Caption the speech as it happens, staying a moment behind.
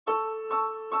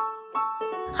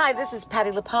Hi, this is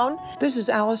Patty Lapone. This is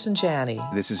Allison Janney.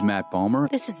 This is Matt Balmer.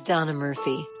 This is Donna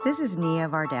Murphy. This is Nia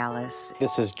Vardalis.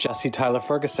 This is Jesse Tyler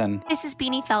Ferguson. This is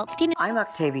Beanie Feldstein. I'm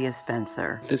Octavia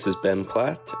Spencer. This is Ben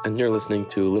Platt, and you're listening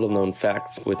to Little Known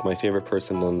Facts with my favorite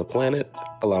person on the planet,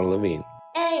 Alana Levine.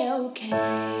 A-OK.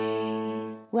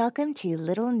 Welcome to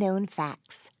Little Known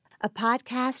Facts, a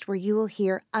podcast where you will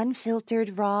hear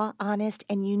unfiltered, raw, honest,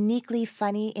 and uniquely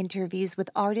funny interviews with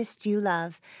artists you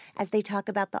love as they talk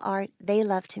about the art they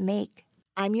love to make.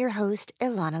 I'm your host,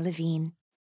 Ilana Levine.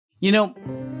 You know,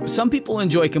 some people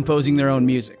enjoy composing their own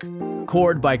music,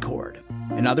 chord by chord,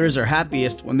 and others are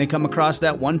happiest when they come across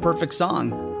that one perfect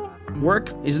song. Work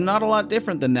is not a lot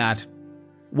different than that.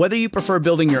 Whether you prefer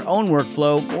building your own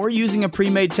workflow or using a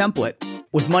pre-made template,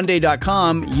 with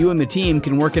Monday.com, you and the team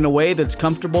can work in a way that's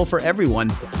comfortable for everyone.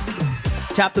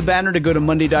 Tap the banner to go to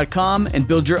Monday.com and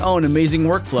build your own amazing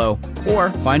workflow, or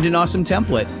find an awesome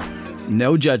template.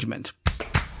 No judgment.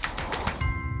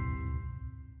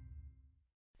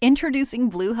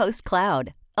 Introducing Bluehost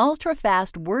Cloud,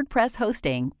 ultra-fast WordPress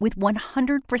hosting with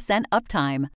 100%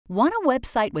 uptime. Want a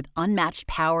website with unmatched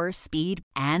power, speed,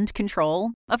 and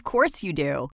control? Of course you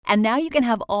do. And now you can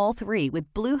have all three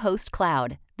with Bluehost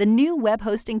Cloud, the new web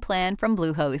hosting plan from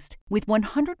Bluehost. With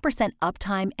 100%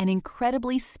 uptime and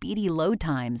incredibly speedy load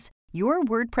times, your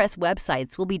WordPress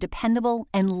websites will be dependable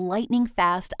and lightning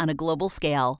fast on a global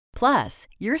scale. Plus,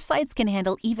 your sites can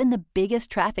handle even the biggest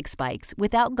traffic spikes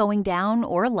without going down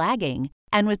or lagging.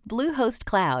 And with Bluehost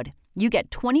Cloud, you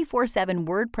get 24/7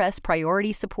 WordPress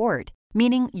priority support,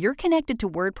 meaning you're connected to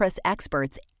WordPress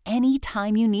experts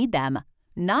anytime you need them.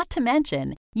 Not to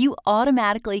mention, you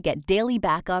automatically get daily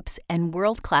backups and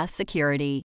world-class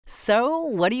security. So,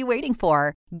 what are you waiting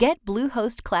for? Get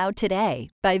Bluehost Cloud today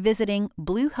by visiting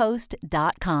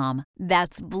Bluehost.com.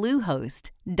 That's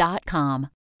Bluehost.com.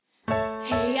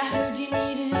 Hey, I heard you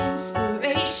needed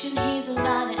inspiration. Here's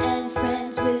Alana and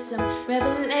friends with some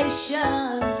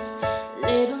revelations.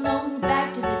 Little known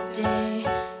fact of the day.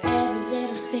 Every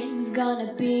little thing's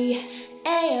gonna be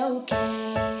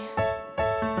A-OK.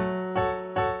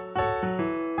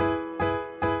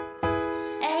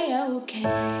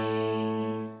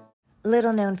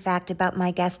 Little known fact about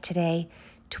my guest today.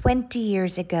 20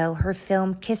 years ago, her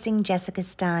film Kissing Jessica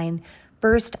Stein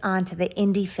burst onto the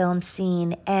indie film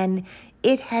scene, and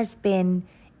it has been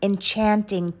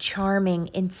enchanting, charming,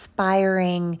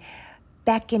 inspiring,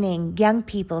 beckoning young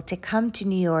people to come to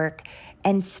New York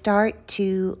and start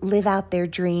to live out their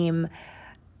dream.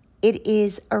 It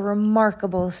is a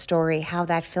remarkable story how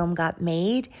that film got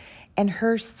made, and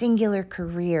her singular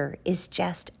career is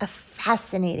just a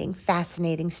fascinating,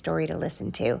 fascinating story to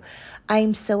listen to.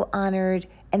 I'm so honored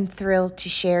and thrilled to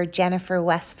share Jennifer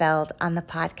Westfeldt on the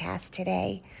podcast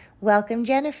today. Welcome,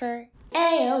 Jennifer.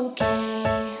 A-OK.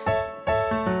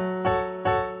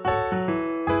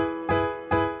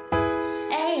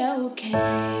 A-OK.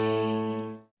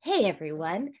 Hey,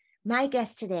 everyone. My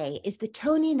guest today is the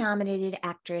Tony-nominated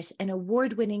actress and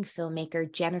award-winning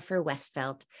filmmaker Jennifer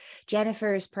Westfeldt.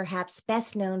 Jennifer is perhaps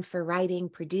best known for writing,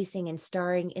 producing, and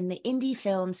starring in the indie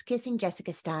films Kissing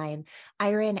Jessica Stein,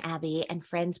 Ira and Abby, and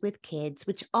Friends with Kids,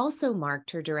 which also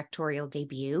marked her directorial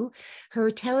debut.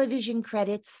 Her television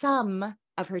credits, some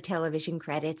of her television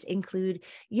credits include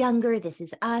Younger, This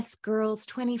Is Us, Girls,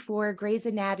 24, Grey's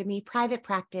Anatomy, Private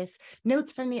Practice,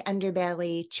 Notes from the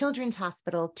Underbelly, Children's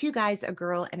Hospital, Two Guys, a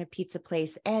Girl, and a Pizza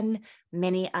Place, and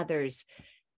many others.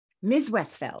 Ms.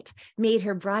 Westfeldt made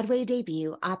her Broadway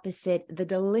debut opposite the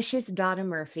delicious Donna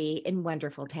Murphy in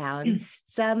Wonderful Town.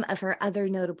 Some of her other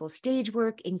notable stage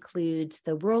work includes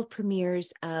the world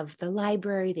premieres of The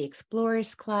Library, The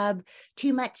Explorers Club,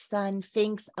 Too Much Sun,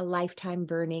 Finks, A Lifetime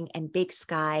Burning, and Big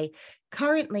Sky.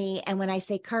 Currently, and when I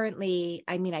say currently,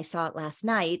 I mean I saw it last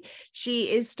night,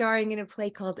 she is starring in a play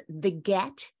called The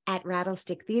Get at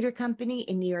Rattlestick Theater Company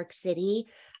in New York City.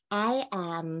 I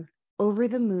am over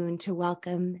the moon to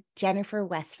welcome Jennifer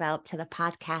Westfeldt to the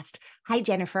podcast. Hi,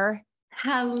 Jennifer.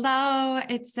 Hello.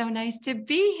 It's so nice to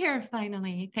be here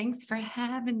finally. Thanks for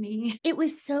having me. It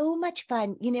was so much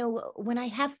fun. You know, when I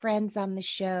have friends on the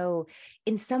show,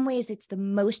 in some ways it's the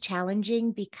most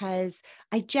challenging because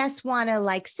I just want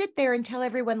to sit there and tell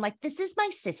everyone this is my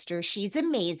sister. She's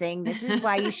amazing. This is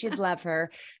why you should love her.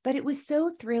 But it was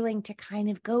so thrilling to kind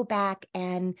of go back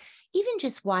and even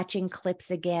just watching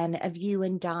clips again of you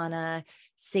and Donna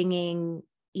singing,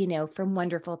 from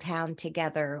Wonderful Town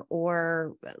together,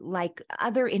 or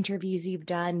other interviews you've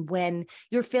done when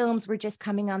your films were just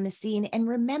coming on the scene, and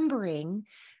remembering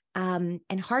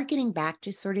and hearkening back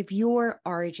to sort of your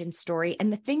origin story.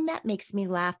 And the thing that makes me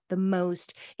laugh the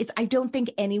most is I don't think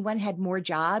anyone had more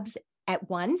jobs at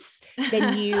once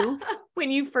than you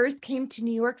when you first came to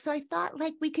New York. So I thought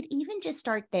like we could even just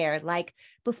start there, like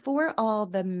before all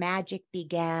the magic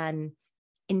began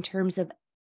in terms of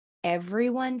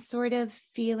everyone sort of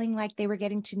feeling like they were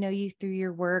getting to know you through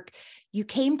your work. You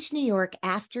came to New York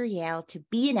after Yale to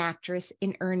be an actress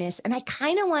in earnest. And I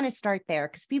kind of want to start there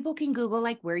because people can Google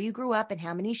like where you grew up and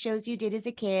how many shows you did as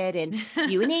a kid. And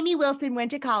you and Amy Wilson went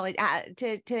to college,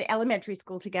 to elementary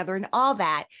school together and all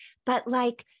that. But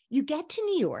like you get to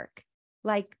New York,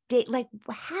 like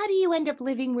how do you end up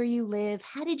living where you live?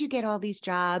 How did you get all these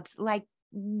jobs? Like,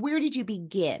 where did you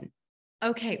begin?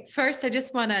 Okay, first, I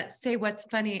just want to say what's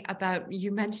funny about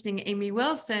you mentioning Amy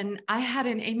Wilson. I had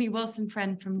an Amy Wilson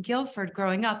friend from Guilford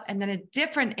growing up, and then a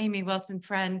different Amy Wilson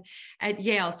friend at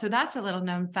Yale. So that's a little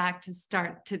known fact to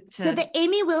start to. So the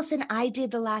Amy Wilson I did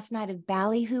the last night of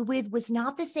Ballyhoo with was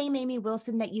not the same Amy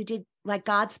Wilson that you did like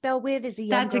Godspell with as a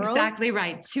young That's girl? exactly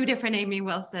right. Two different Amy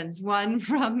Wilsons, one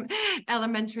from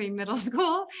elementary, middle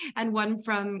school, and one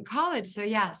from college. So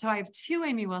yeah, so I have two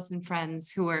Amy Wilson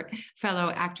friends who are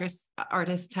fellow actress,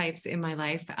 artist types in my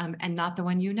life, and not the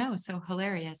one you know. So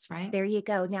hilarious, right? There you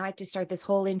go. Now I have to start this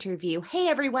whole interview. Hey,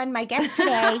 everyone, my guest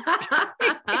today.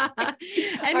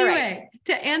 Anyway,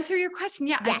 to answer your question,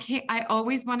 yeah, yes. I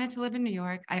always wanted to live in New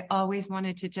York. I always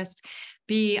wanted to just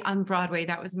be on Broadway.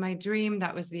 That was my dream.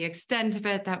 That was the extent of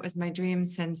it. That was my dream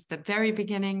since the very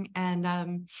beginning. And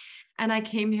I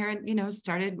came here and,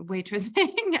 started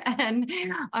waitressing and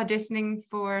auditioning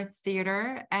for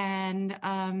theater.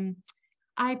 And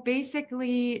I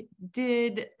basically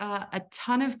did a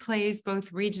ton of plays,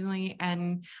 both regionally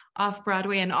and off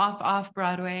Broadway and off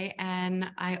Broadway.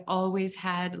 And I always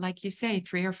had, like you say,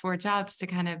 3 or 4 jobs to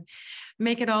kind of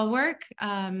make it all work.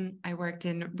 I worked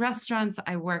in restaurants.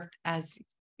 I worked, as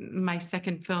my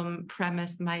second film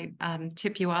premise might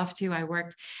tip you off to, I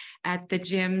worked at the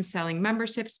gym selling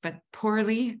memberships, but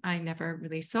poorly. I never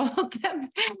really sold them.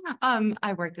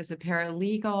 I worked as a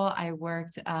paralegal. I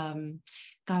worked,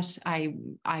 I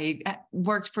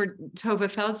worked for Tova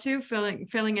Feldshuh,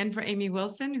 filling in for Amy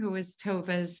Wilson, who was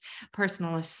Tova's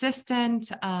personal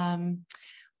assistant.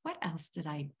 What else did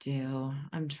I do?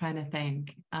 I'm trying to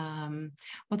think. Well,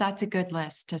 that's a good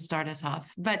list to start us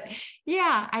off. But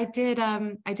yeah, I did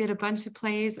a bunch of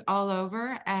plays all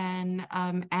over and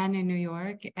in New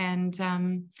York,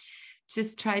 and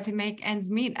just tried to make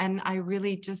ends meet. And I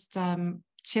really just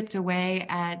chipped away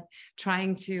at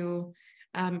trying to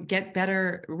get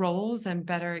better roles and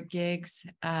better gigs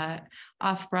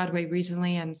off Broadway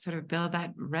regionally, and sort of build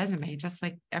that resume just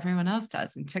like everyone else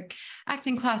does, and took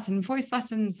acting class and voice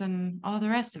lessons and all the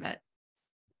rest of it.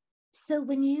 So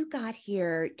when you got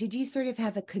here, did you sort of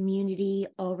have a community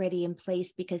already in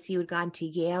place because you had gone to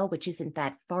Yale, which isn't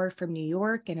that far from New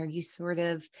York? And are you sort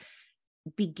of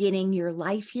beginning your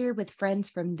life here with friends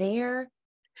from there?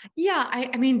 Yeah,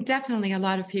 I mean, definitely a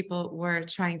lot of people were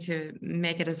trying to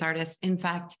make it as artists. In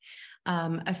fact,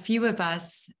 a few of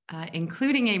us,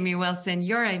 including Amy Wilson,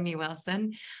 your Amy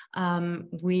Wilson,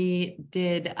 we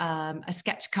did a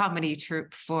sketch comedy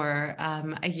troupe for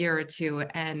a year or two,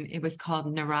 and it was called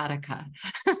Neurotica.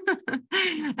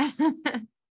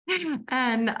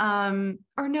 And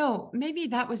or no, maybe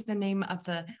that was the name of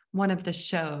one of the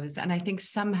shows. And I think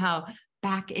somehow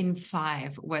Back in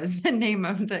 5 was the name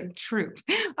of the troupe.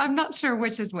 I'm not sure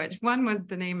which is which. One was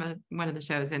the name of one of the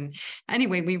shows. And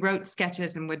anyway, we wrote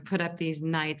sketches and would put up these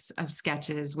nights of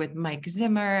sketches with Mike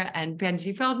Zimmer and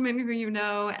Benji Feldman, who you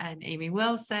know, and Amy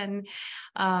Wilson.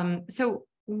 So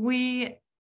we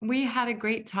had a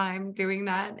great time doing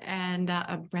that. And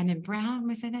Brendan Brown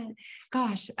was in it.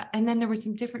 Gosh. And then there were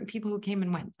some different people who came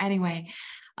and went. Anyway,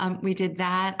 we did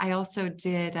that. I also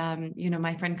did,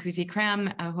 my friend Kuzi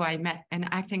Kram, who I met in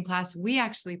acting class. We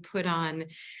actually put on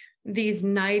these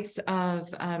nights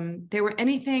of, they were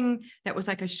anything that was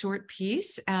like a short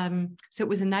piece. So it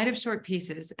was a night of short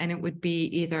pieces, and it would be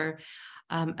either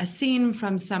a scene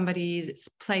from somebody's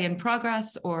play in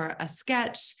progress, or a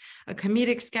sketch, a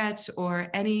comedic sketch, or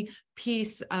any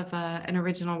piece of an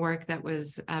original work that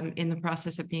was in the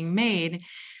process of being made.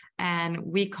 And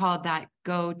we called that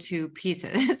go to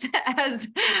pieces as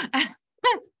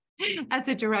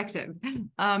a directive.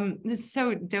 This is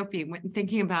so dopey when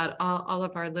thinking about all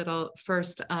of our little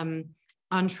first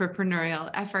entrepreneurial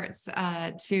efforts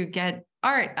to get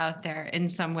art out there in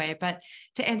some way. But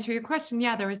to answer your question,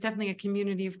 yeah, there was definitely a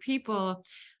community of people.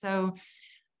 So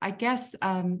I guess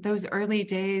those early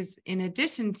days, in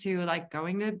addition to like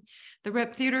going to the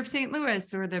Rep Theater of St.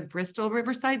 Louis or the Bristol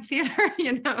Riverside Theater,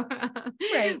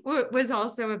 right, was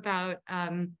also about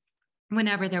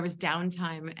whenever there was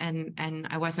downtime and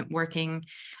I wasn't working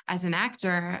as an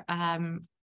actor,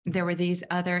 there were these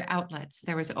other outlets.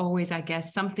 There was always, I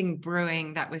guess, something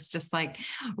brewing that was just like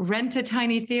rent a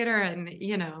tiny theater and,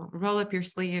 roll up your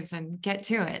sleeves and get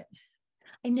to it.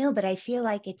 I know, but I feel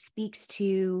like it speaks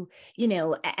to,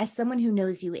 as someone who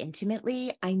knows you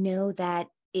intimately, I know that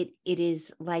it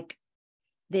is like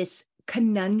this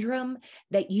conundrum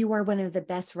that you are one of the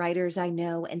best writers I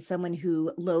know and someone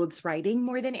who loathes writing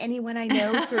more than anyone I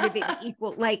know, sort of an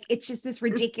equal, like it's just this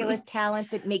ridiculous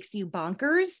talent that makes you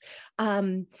bonkers,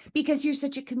 because you're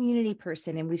such a community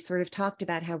person. And we've sort of talked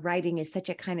about how writing is such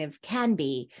a can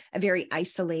be a very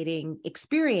isolating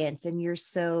experience. And you're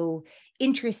so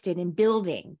interested in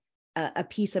building a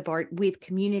piece of art with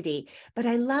community. But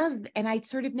I love, and I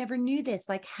sort of never knew this,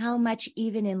 like how much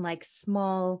even in like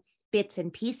small bits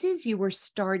and pieces, you were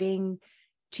starting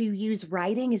to use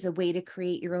writing as a way to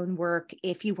create your own work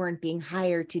if you weren't being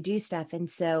hired to do stuff. And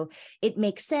so it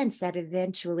makes sense that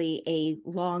eventually a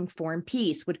long form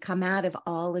piece would come out of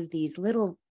all of these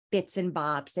little bits and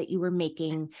bobs that you were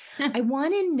making. I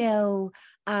want to know,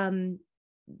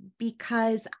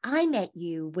 because I met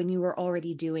you when you were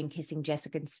already doing Kissing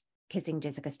Jessica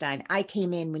Stein. I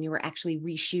came in when you were actually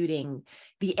reshooting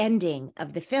the ending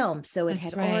of the film. So it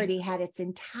had already had its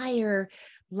entire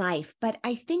life. But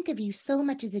I think of you so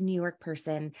much as a New York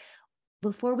person.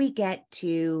 Before we get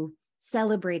to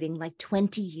celebrating like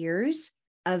 20 years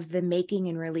of the making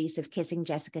and release of Kissing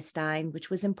Jessica Stein, which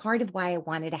was in part of why I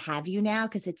wanted to have you now,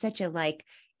 because it's such a like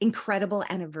incredible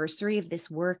anniversary of this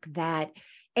work that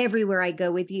everywhere I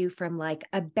go with you, from like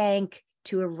a bank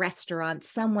to a restaurant,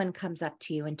 someone comes up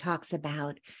to you and talks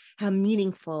about how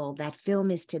meaningful that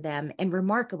film is to them, and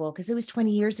remarkable because it was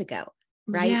 20 years ago,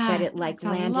 right? Yeah, that it like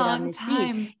landed on the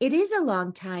seed. It is a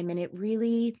long time. And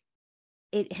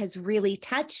it has really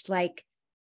touched like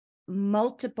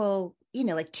multiple,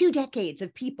 like 2 decades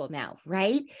of people now,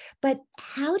 right? But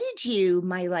how did you,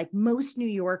 my like most New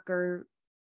Yorker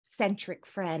centric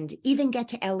friend, even get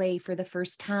to LA for the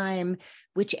first time,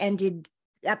 which ended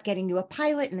up getting you a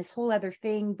pilot and this whole other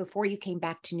thing before you came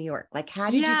back to New York? Like,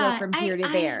 how did you go from here to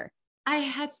there? I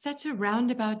had such a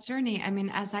roundabout journey. I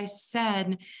mean, as I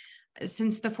said,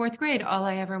 since the 4th grade, all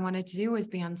I ever wanted to do was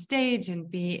be on stage and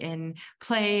be in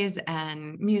plays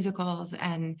and musicals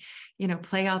and,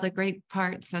 play all the great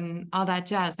parts and all that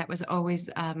jazz. That was always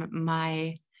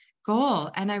my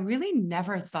goal. And I really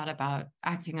never thought about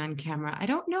acting on camera. I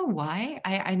don't know why.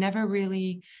 I never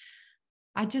really,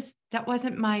 that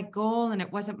wasn't my goal and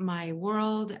it wasn't my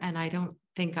world. And I don't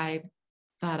think I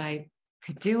thought I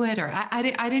could do it, or I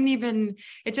didn't even,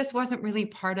 it just wasn't really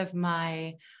part of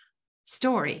my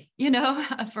story,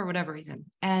 for whatever reason.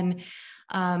 And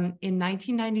in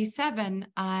 1997,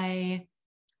 I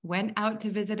went out to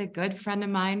visit a good friend of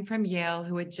mine from Yale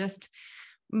who had just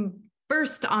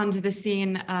burst onto the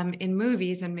scene in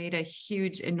movies and made a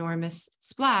huge, enormous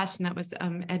splash. And that was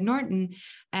Ed Norton.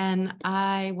 And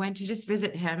I went to just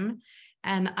visit him.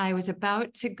 And I was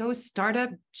about to go start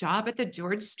a job at the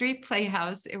George Street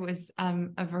Playhouse. It was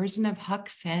a version of Huck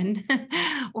Finn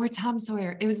or Tom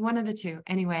Sawyer. It was one of the two.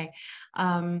 Anyway,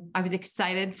 I was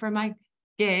excited for my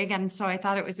gig. And so I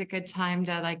thought it was a good time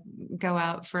to like go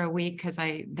out for a week because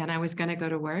then I was going to go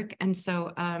to work. And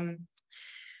so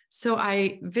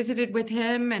I visited with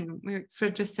him and we were sort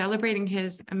of just celebrating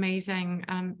his amazing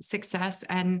success.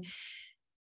 And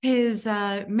his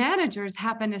managers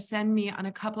happened to send me on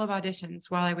a couple of auditions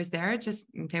while I was there.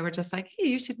 They were just like, hey,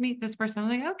 you should meet this person. I'm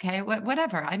like, okay,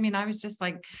 whatever. I mean, I was just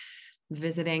like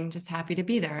visiting, just happy to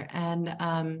be there. And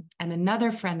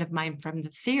another friend of mine from the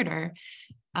theater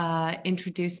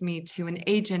introduced me to an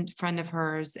agent friend of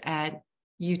hers at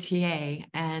UTA.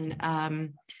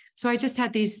 And so I just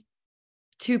had these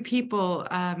 2 people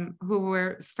who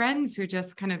were friends who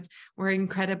just kind of were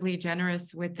incredibly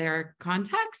generous with their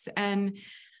contacts. And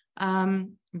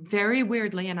very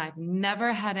weirdly, and I've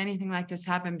never had anything like this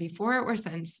happen before or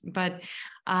since, but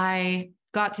I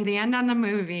got to the end on the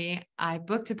movie. I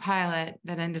booked a pilot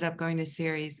that ended up going to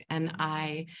series, and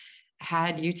I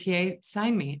had UTA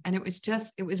sign me. And it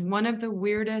was one of the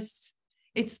weirdest,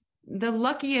 it's the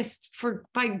luckiest,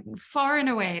 by far and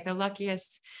away, the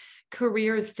luckiest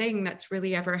career thing that's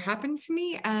really ever happened to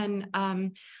me. And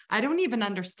I don't even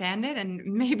understand it. And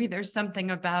maybe there's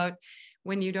something about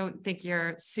when you don't think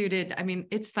you're suited. I mean,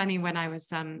 it's funny, when I was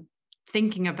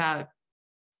thinking about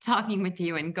talking with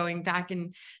you and going back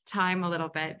in time a little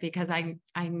bit, because I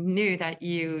knew that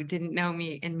you didn't know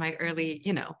me in my early,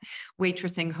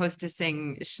 waitressing,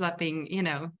 hostessing,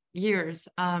 schlepping, years.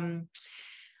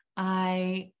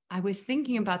 I I was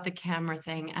thinking about the camera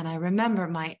thing, and I remember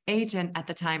my agent at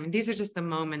the time, and these are just the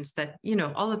moments that,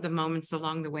 all of the moments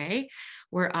along the way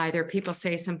where either people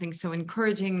say something so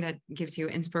encouraging that gives you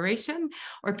inspiration,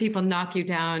 or people knock you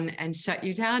down and shut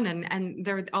you down. And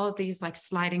there are all of these like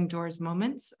sliding doors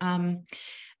moments. And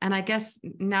I guess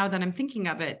now that I'm thinking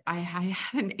of it, I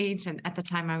had an agent at the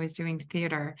time I was doing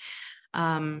theater.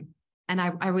 And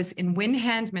I was in Wynne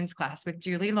Handman's class with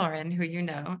Julie Lauren, who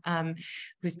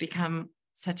who's become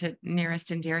such a nearest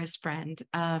and dearest friend.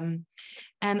 And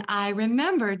I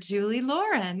remember Julie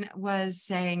Lauren was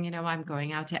saying, I'm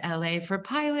going out to LA for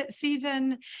pilot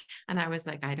season. And I was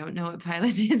like, I don't know what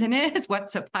pilot season is.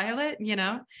 What's a pilot,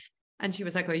 And she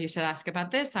was like, oh, you should ask about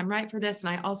this. I'm right for this.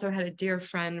 And I also had a dear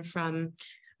friend from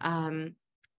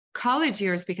college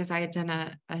years, because I had done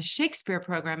a Shakespeare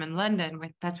program in London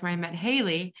that's where I met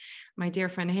Haley, my dear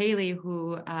friend Haley,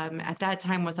 who at that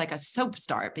time was like a soap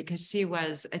star, because she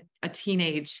was a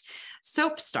teenage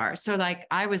soap star. So like,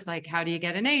 I was like, how do you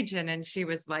get an agent? And she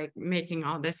was like making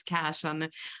all this cash on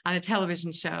a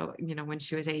television show, when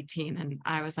she was 18. And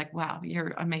I was like, wow,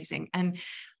 you're amazing. And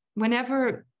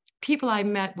whenever people I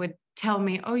met would tell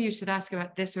me, oh, you should ask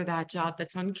about this or that job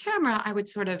that's on camera, I would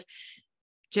sort of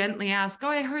gently ask, oh,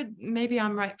 I heard maybe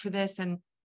I'm right for this. And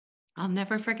I'll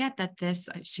never forget that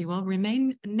she will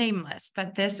remain nameless,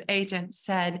 but this agent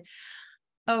said,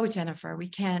 oh, Jennifer, we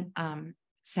can't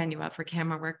send you out for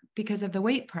camera work because of the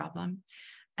weight problem.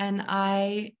 And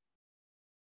I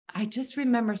just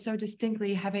remember so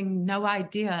distinctly having no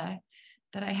idea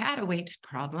that I had a weight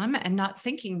problem and not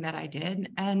thinking that I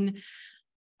did. And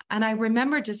I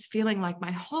remember just feeling like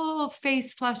my whole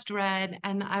face flushed red.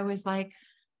 And I was like,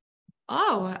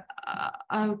 oh,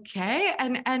 okay.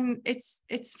 And it's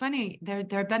funny. There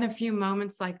have been a few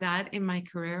moments like that in my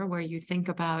career where you think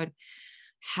about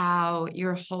how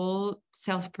your whole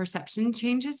self-perception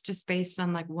changes just based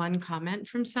on like one comment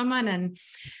from someone.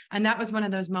 And that was one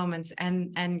of those moments.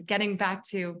 And getting back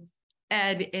to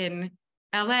Ed in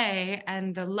LA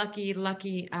and the lucky,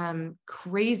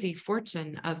 crazy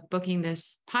fortune of booking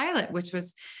this pilot, which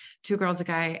was Two Girls, a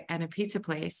Guy, and a Pizza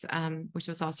Place, which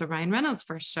was also Ryan Reynolds'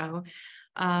 first show.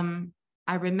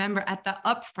 I remember at the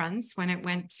upfronts when it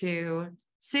went to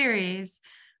series,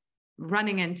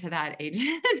 running into that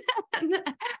agent.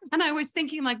 and I was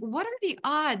thinking, like, what are the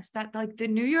odds that like the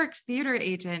New York theater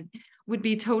agent would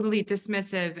be totally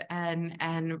dismissive and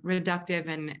reductive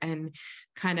and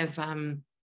kind of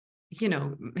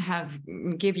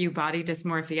give you body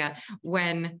dysmorphia,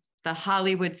 when the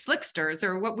Hollywood slicksters,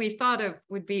 or what we thought of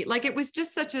would be like, it was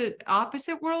just such an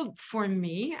opposite world for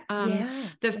me.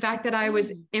 The fact that I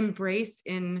was embraced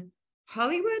in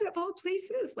Hollywood of all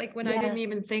places, like when I didn't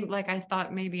even think, like, I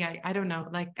thought maybe I don't know,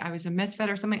 like I was a misfit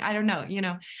or something. I don't know,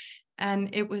 and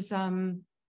it was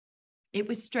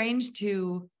strange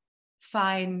to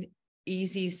find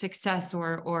easy success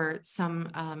or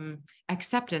some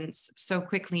acceptance so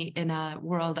quickly in a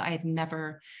world I had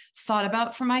never thought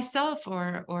about for myself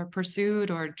or pursued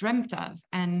or dreamt of.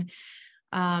 And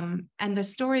the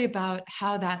story about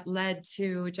how that led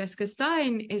to Jessica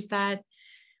Stein is that,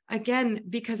 again,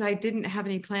 because I didn't have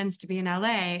any plans to be in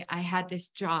LA, I had this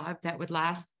job that would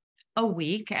last a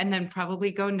week and then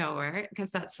probably go nowhere,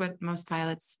 because that's what most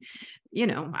pilots,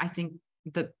 I think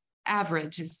the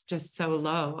average is just so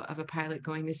low of a pilot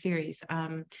going to series.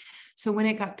 So when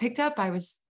it got picked up, I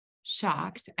was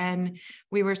shocked, and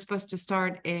we were supposed to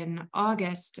start in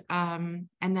August. And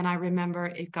then I remember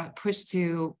it got pushed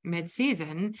to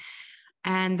mid-season,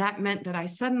 and that meant that I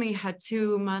suddenly had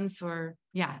 2 months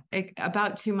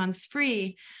about 2 months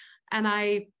free. And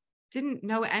I didn't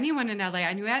know anyone in LA.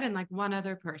 I knew Ed and like one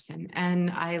other person. And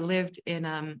I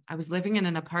was living in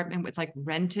an apartment with like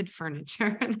rented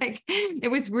furniture. Like,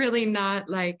 it was really not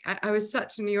like, I was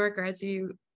such a New Yorker, as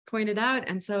you pointed out.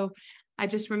 And so I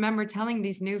just remember telling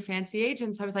these new fancy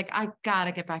agents, I was like, I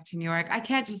gotta get back to New York. I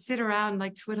can't just sit around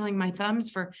like twiddling my thumbs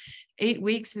for 8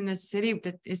 weeks in this city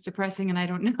that is depressing and I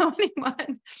don't know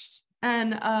anyone.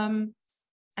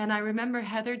 And I remember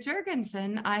Heather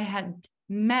Jurgensen, I had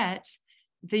met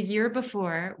the year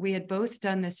before. We had both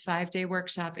done this 5-day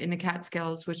workshop in the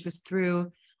Catskills, which was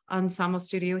through Ensemble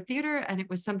Studio Theater. And it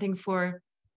was something for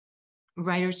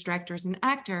writers, directors, and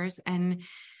actors. And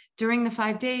during the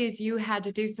 5 days, you had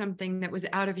to do something that was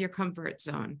out of your comfort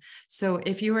zone. So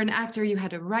if you were an actor, you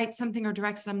had to write something or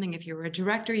direct something. If you were a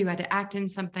director, you had to act in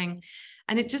something.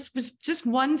 And it just was just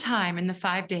one time in the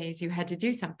 5 days you had to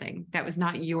do something that was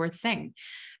not your thing.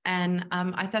 And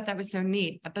I thought that was so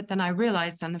neat. But then I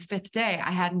realized on the 5th day, I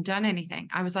hadn't done anything.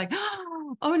 I was like,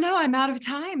 oh no, I'm out of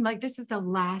time. Like, this is the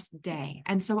last day.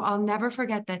 And so I'll never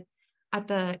forget that at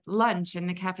the lunch in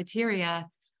the cafeteria,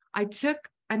 I took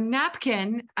a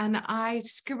napkin and I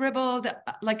scribbled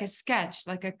like a sketch,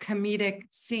 like a comedic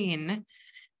scene,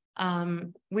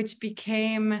 which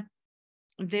became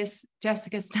this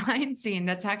Jessica Stein scene.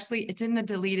 That's actually, it's in the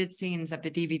deleted scenes of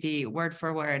the DVD word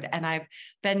for word. And I've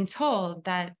been told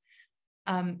that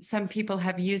some people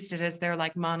have used it as their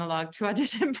like monologue to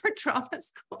audition for drama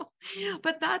school.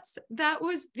 But that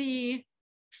was the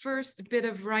first bit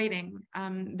of writing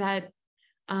that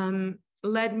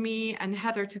led me and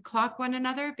Heather to clock one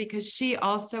another, because she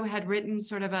also had written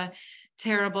sort of a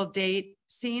terrible date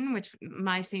scene, which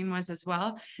my scene was as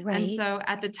well. Right. And so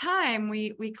at the time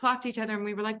we clocked each other and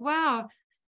we were like, wow,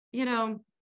 you know,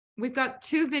 we've got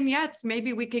 2 vignettes.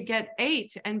 Maybe we could get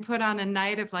 8 and put on a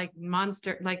night of like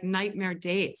nightmare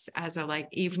dates as a like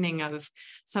evening of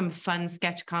some fun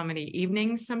sketch comedy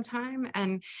evenings sometime.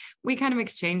 And we kind of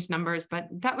exchanged numbers, but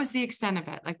that was the extent of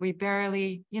it. Like we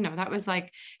barely, you know, that was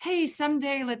like, hey,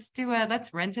 someday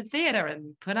let's rent a theater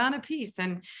and put on a piece.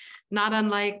 And not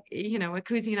unlike, you know, what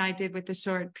Kuzi and I did with the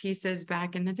short pieces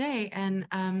back in the day. And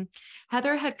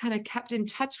Heather had kind of kept in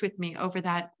touch with me over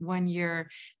that 1 year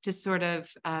to sort of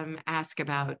ask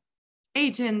about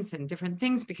agents and different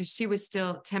things, because she was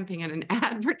still temping at an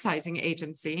advertising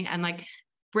agency and like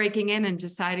breaking in and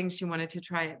deciding she wanted to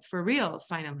try it for real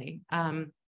finally.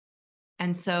 And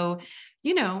so,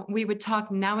 you know, we would talk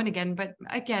now and again, but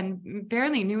again,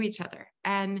 barely knew each other.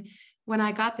 And when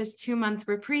I got this 2-month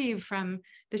reprieve from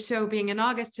the show being in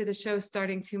August to the show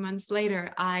starting 2 months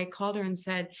later, I called her and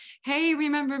said, hey,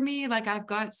 remember me? Like I've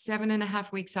got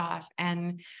 7.5 weeks off.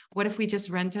 And what if we just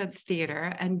rent a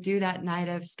theater and do that night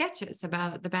of sketches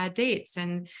about the bad dates,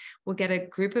 and we'll get a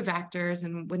group of actors,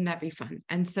 and wouldn't that be fun?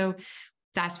 And so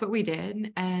that's what we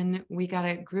did. And we got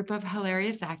a group of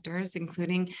hilarious actors,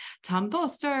 including Tom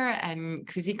Bolster and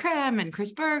Kuzi Krem and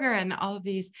Chris Berger and all of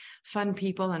these fun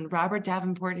people. And Robert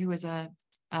Davenport, who was a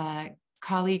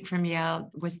colleague from Yale,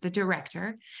 was the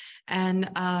director. And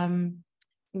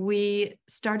we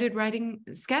started writing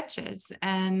sketches.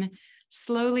 And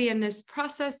slowly in this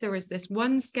process, there was this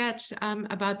one sketch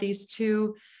about these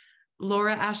 2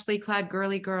 Laura Ashley clad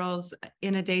girly girls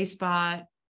in a day spa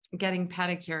getting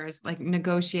pedicures, like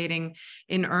negotiating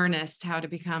in earnest how to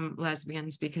become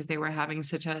lesbians because they were having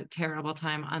such a terrible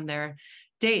time on their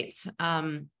dates.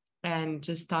 And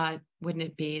just thought, wouldn't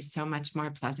it be so much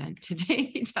more pleasant to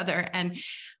date each other? And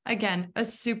again, a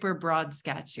super broad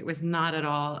sketch. It was not at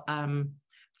all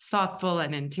thoughtful.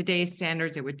 And in today's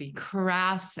standards, it would be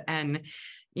crass and,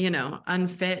 you know,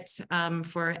 unfit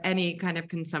for any kind of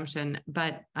consumption.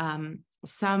 But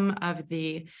some of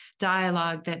the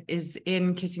dialogue that is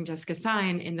in Kissing Jessica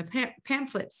Stein in the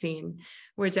pamphlet scene,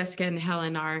 where Jessica and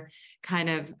Helen are kind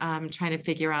of trying to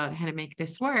figure out how to make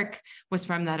this work, was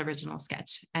from that original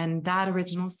sketch. And that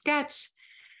original sketch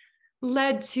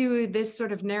led to this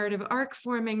sort of narrative arc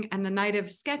forming, and the night of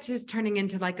sketches turning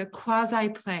into like a quasi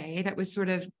play that was sort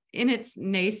of in its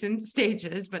nascent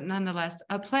stages, but nonetheless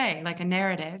a play, like a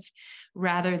narrative,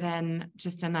 rather than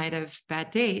just a night of bad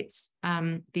dates.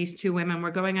 These 2 women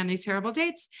were going on these terrible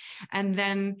dates, and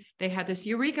then they had this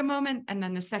eureka moment, and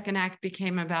then the second act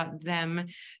became about them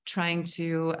trying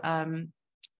to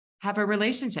have a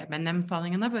relationship and them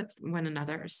falling in love with one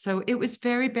another. So it was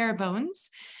very bare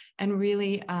bones and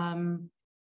really,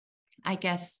 I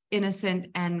guess, innocent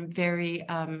and very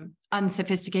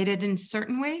unsophisticated in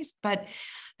certain ways, but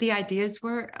the ideas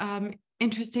were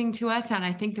interesting to us. And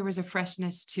I think there was a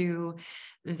freshness to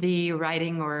the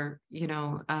writing, or, you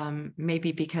know,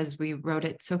 maybe because we wrote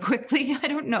it so quickly, I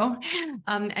don't know.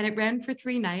 And it ran for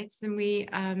 3 nights, and we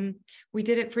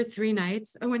did it for 3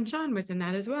 nights. Oh, and Sean was in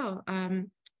that as well.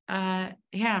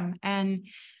 Ham. And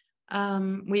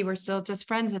we were still just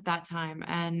friends at that time.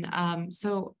 And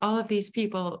so all of these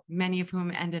people, many of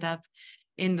whom ended up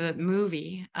in the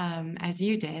movie, as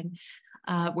you did,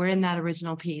 were in that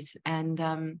original piece.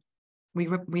 And we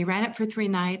ran it for 3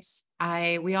 nights.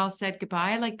 We all said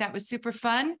goodbye. Like, that was super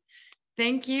fun.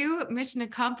 Thank you. Mission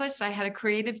accomplished. I had a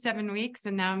creative 7 weeks,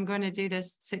 and now I'm going to do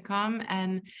this sitcom.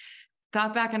 And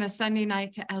got back on a Sunday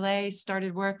night to LA,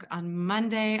 started work on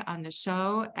Monday on the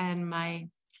show. And my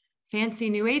fancy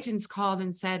new agents called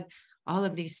and said, all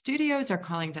of these studios are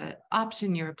calling to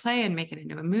option your play and make it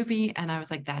into a movie. And I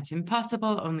was like, that's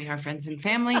impossible. Only our friends and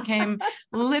family came.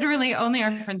 Literally only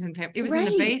our friends and family. It was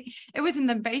it was in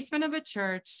the basement of a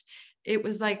church. It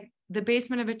was like the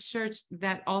basement of a church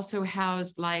that also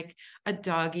housed like a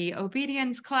doggy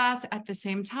obedience class at the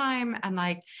same time, and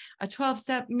like a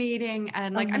 12-step meeting.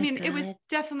 And like, I mean, God. It was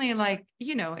definitely like,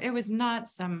 you know, it was not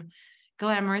some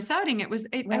glamorous outing. It was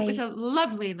a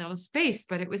lovely little space,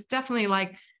 but it was definitely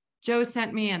like, Joe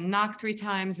sent me and knock 3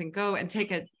 times and go and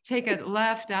take a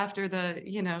left after the,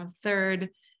 you know, third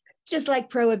just like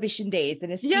Prohibition days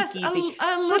and a Yes, speakeasy.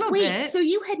 a little But wait, bit. so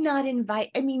you had not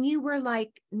you were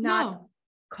like not No,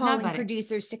 calling nobody.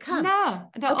 producers to come. No,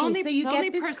 the Okay, only so you the get only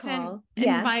this person call. in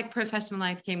Yeah. my professional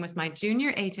life came was my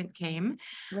junior agent came,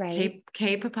 Right.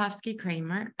 Kay Popovsky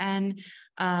Kramer, and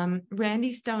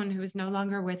Randy Stone, who is no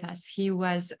longer with us. He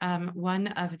was one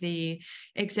of the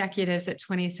executives at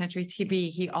 20th Century TV.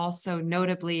 He also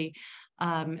notably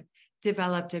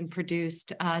developed and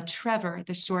produced Trevor,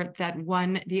 the short that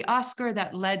won the Oscar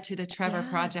that led to the Trevor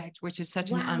Project, which is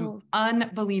such an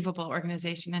unbelievable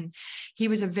organization. And he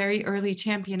was a very early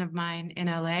champion of mine in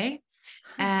LA.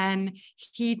 And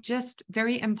he just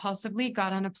very impulsively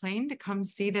got on a plane to come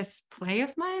see this play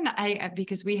of mine.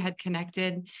 Because we had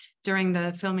connected during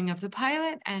the filming of the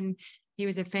pilot, and he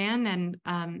was a fan,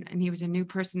 and he was a new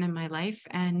person in my life.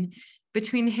 And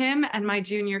between him and my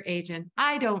junior agent,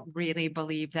 I don't really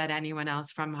believe that anyone else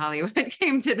from Hollywood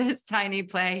came to this tiny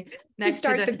play next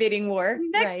to the bidding war,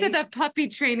 next to the puppy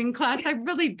training class. I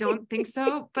really don't think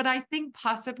so, but I think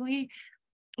possibly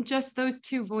just those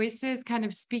two voices kind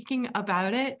of speaking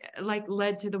about it, like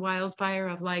led to the wildfire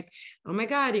of like, oh my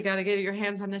God, you got to get your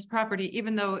hands on this property,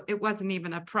 even though it wasn't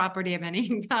even a property of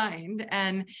any kind.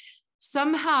 And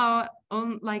somehow,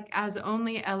 like as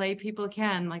only LA people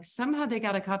can, like somehow they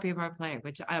got a copy of our play,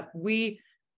 which we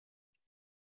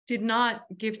did not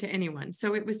give to anyone.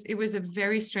 So it was a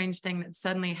very strange thing that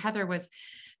suddenly Heather was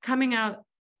coming out,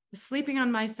 sleeping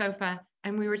on my sofa,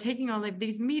 and we were taking all of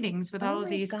these meetings with all of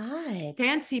these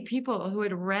fancy people who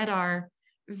had read our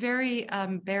very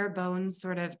bare bones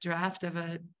sort of draft of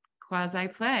a quasi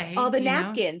play. All the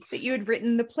napkins that you had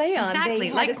written the play on. Exactly.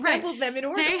 They had assembled them in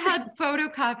order. They had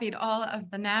photocopied all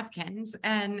of the napkins,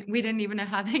 and we didn't even know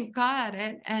how they got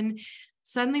it. And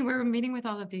suddenly we were meeting with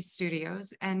all of these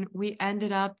studios, and we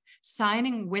ended up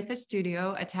signing with a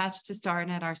studio attached to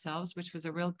StarNet ourselves, which was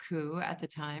a real coup at the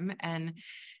time. And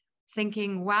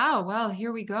thinking, wow, well,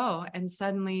 here we go. And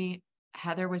suddenly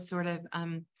Heather was sort of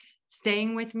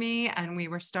staying with me, and we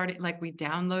were starting, like we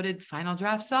downloaded Final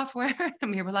Draft software,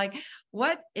 and we were like,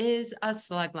 what is a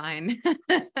slug line?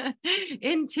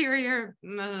 Interior,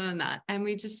 no. And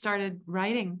we just started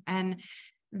writing. And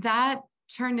that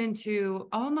turned into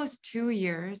almost 2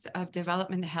 years of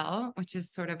development hell, which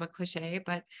is sort of a cliche,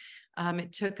 but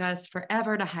it took us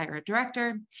forever to hire a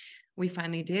director. We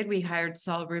finally did. We hired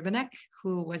Saul Rubinek,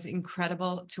 who was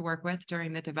incredible to work with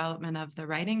during the development of the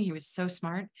writing. He was so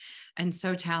smart and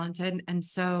so talented, and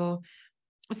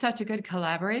such a good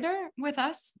collaborator with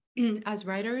us as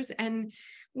writers. And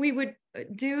we would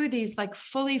do these like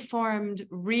fully formed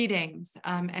readings,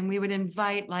 and we would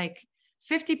invite like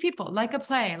 50 people, like a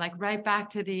play, like right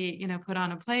back to the, put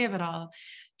on a play of it all,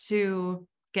 to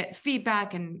get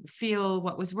feedback and feel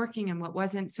what was working and what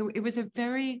wasn't. So it was a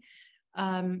very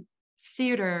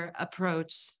theater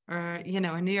approach, or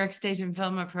a New York Stage and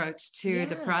Film approach to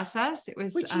the process. It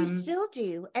was, which you still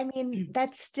do. I mean,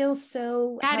 that's still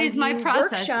so. That is my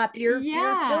process. Workshop your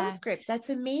film scripts. That's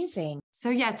amazing.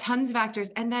 So yeah, tons of actors.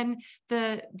 And then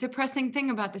the depressing thing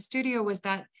about the studio was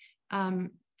that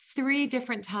 3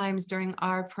 different times during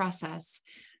our process,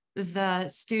 the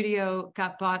studio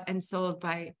got bought and sold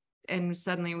and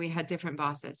suddenly we had different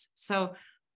bosses. So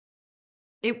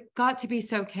it got to be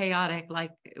so chaotic.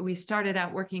 Like we started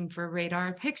out working for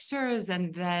Radar Pictures,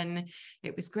 and then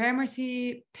it was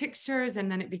Gramercy Pictures,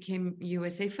 and then it became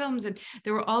USA Films. And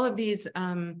there were all of these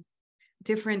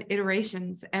different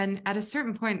iterations. And at a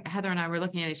certain point, Heather and I were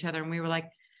looking at each other and we were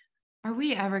like, are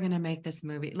we ever going to make this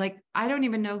movie? Like, I don't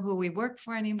even know who we work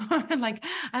for anymore. Like,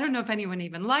 I don't know if anyone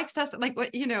even likes us. Like,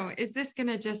 what, is this going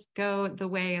to just go the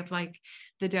way of like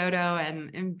the dodo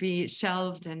and be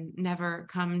shelved and never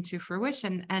come to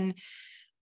fruition? And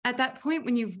at that point,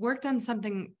 when you've worked on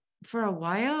something for a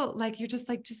while, like you're just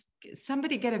like, just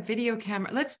somebody get a video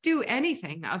camera. Let's do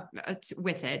anything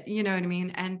with it. You know what I mean?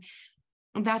 And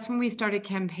that's when we started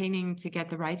campaigning to get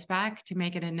the rights back, to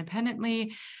make it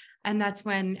independently. And that's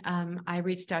when I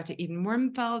reached out to Eden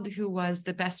Wormfeld, who was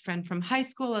the best friend from high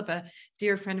school of a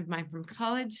dear friend of mine from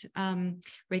college,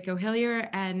 Reiko Hillier.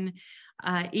 And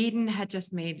Eden had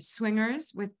just made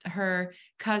Swingers with her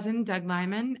cousin, Doug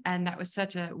Lyman. And that was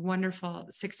such a wonderful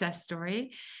success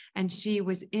story. And she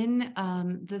was in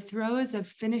the throes of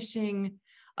finishing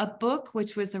a book,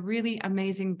 which was a really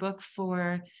amazing book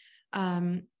for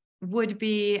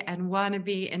would-be and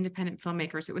wannabe independent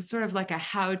filmmakers. It was sort of like a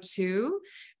how-to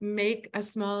make a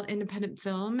small independent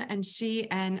film. And she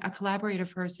and a collaborator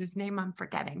of hers, whose name I'm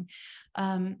forgetting,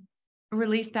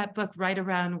 released that book right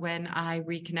around when I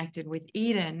reconnected with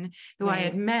Eden, who I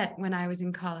had met when I was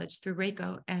in college through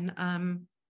Reiko. And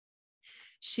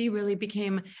she really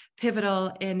became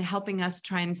pivotal in helping us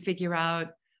try and figure out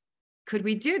could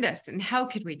we do this? And how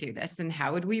could we do this? And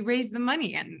how would we raise the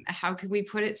money? And how could we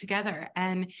put it together?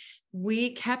 And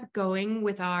we kept going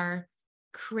with our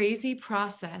crazy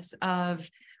process of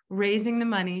raising the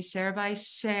money share by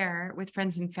share with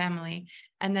friends and family.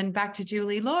 And then back to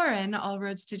Julie Lauren, all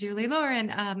roads to Julie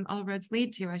Lauren, all roads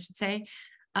lead to, I should say.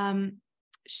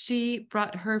 She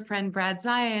brought her friend Brad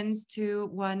Zions to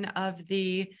one of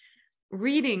the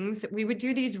readings. We would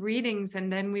do these readings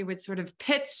and then we would sort of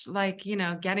pitch, like, you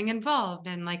know, getting involved,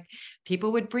 and like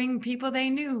people would bring people they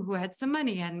knew who had some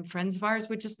money, and friends of ours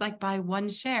would just like buy one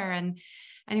share. And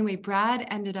anyway, Brad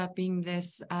ended up being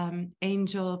this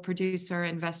angel producer,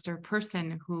 investor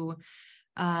person who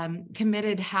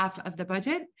committed half of the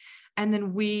budget. And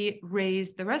then we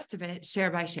raised the rest of it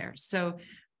share by share. So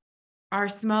our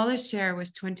smallest share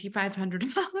was $2,500.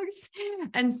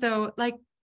 And so like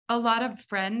a lot of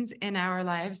friends in our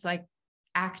lives, like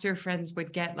actor friends,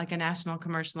 would get like a national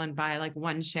commercial and buy like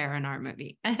one share in our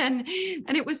movie. And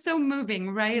it was so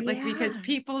moving, right? Like, because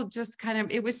people just kind of,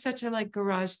 it was such a like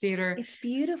garage theater. It's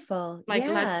beautiful. Like,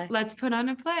 let's put on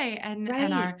a play. And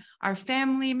our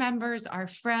family members, our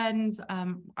friends,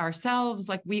 ourselves,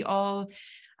 like we all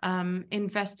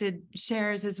invested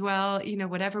shares as well, you know,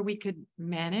 whatever we could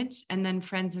manage. And then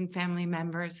friends and family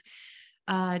members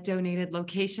donated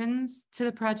locations to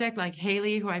the project, like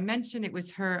Haley, who I mentioned. It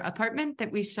was her apartment that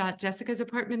we shot Jessica's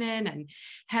apartment in, and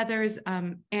Heather's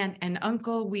aunt and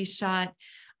uncle. We shot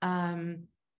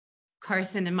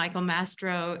Carson and Michael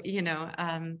Mastro, you know,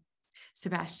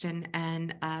 Sebastian,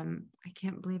 and I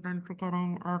can't believe I'm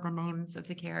forgetting all the names of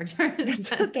the characters.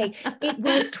 It's okay. It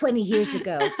was 20 years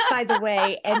ago, by the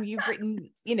way, and you've written,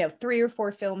 you know, 3 or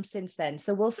 4 films since then,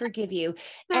 so we'll forgive you.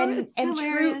 No,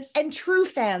 and true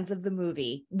fans of the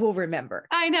movie will remember.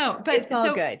 I know, but it's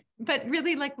all good. But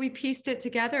really, like, we pieced it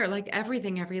together, like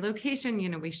everything, every location. You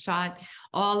know, we shot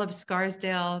all of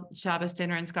Scarsdale, Shabbos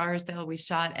dinner in Scarsdale. We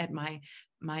shot at my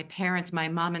parents, my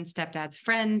mom and stepdad's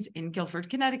friends in Guilford,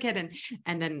 Connecticut.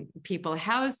 And then people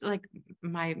housed, like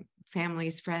my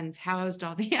family's friends housed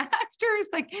all the actors.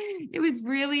 Like, it was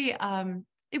really,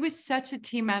 it was such a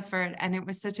team effort, and it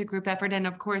was such a group effort. And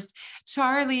of course,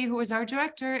 Charlie, who was our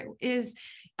director, is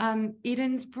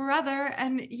Eden's brother.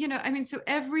 And, you know, I mean, so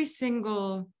every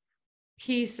single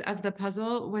piece of the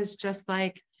puzzle was just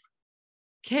like,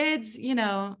 kids, you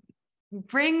know,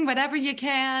 bring whatever you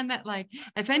can. Like,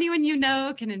 if anyone you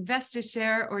know can invest a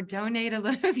share or donate a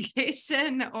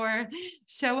location or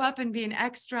show up and be an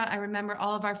extra. I remember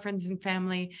all of our friends and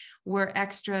family were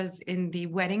extras in the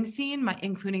wedding scene,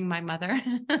 including my mother.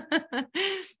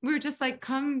 We were just like,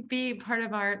 come be part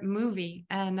of our movie.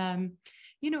 And,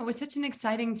 you know, it was such an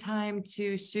exciting time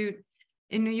to shoot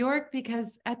in New York,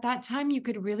 because at that time you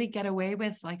could really get away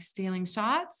with like stealing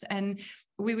shots, and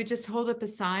we would just hold up a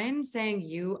sign saying,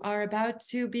 you are about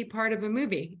to be part of a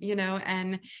movie, you know,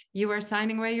 and you are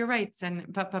signing away your rights,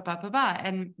 and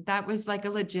and that was like a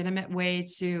legitimate way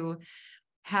to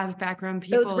have background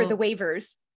people. Those were the waivers.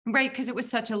 Right, because it was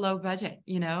such a low budget,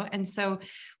 you know. And so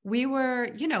we were,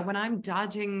 you know, when I'm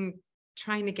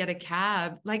trying to get a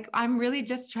cab, like I'm really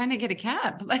just trying to get a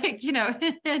cab, like, you know,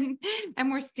 and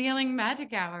we're stealing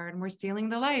magic hour, and we're stealing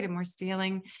the light, and we're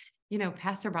stealing, you know,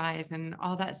 passerbys and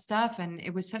all that stuff. And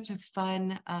it was such a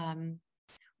fun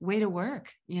way to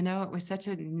work, you know. It was such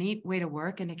a neat way to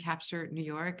work and to capture New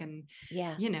York. And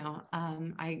you know,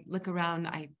 I look around,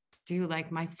 I do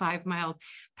like my 5-mile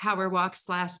power walk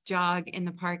 / jog in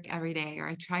the park every day, or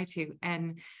I try to.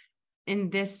 And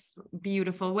in this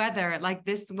beautiful weather, like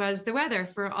this was the weather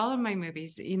for all of my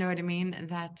movies, you know what I mean?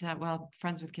 That, well,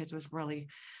 Friends with Kids was really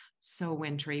so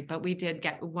wintry, but we did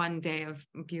get one day of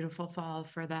beautiful fall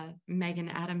for the Megan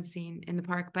Adams scene in the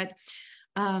park. But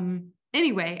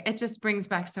anyway, it just brings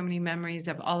back so many memories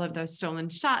of all of those stolen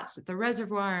shots at the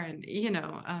reservoir, and, you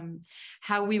know,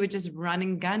 how we would just run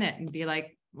and gun it and be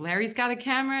like, Larry's got a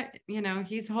camera, you know,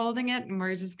 he's holding it, and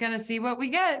we're just going to see what we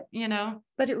get, you know.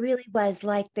 But it really was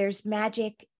like, there's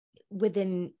magic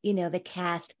within, you know, the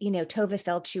cast. You know, Tova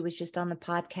Feld, she was just on the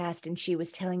podcast, and she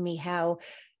was telling me how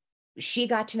she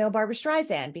got to know Barbara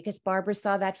Streisand because Barbara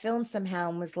saw that film somehow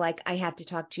and was like, I have to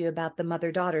talk to you about the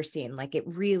mother-daughter scene. Like, it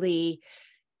really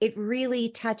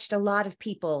touched a lot of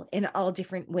people in all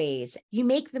different ways. You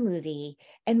make the movie,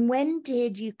 and when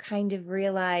did you kind of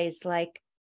realize, like,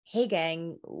 hey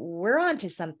gang, we're onto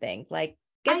something? Like,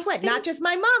 guess what? Not just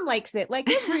my mom likes it, like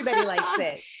everybody likes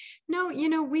it. No, you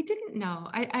know, we didn't know.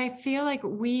 I feel like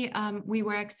we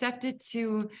were accepted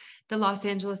to the Los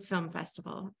Angeles Film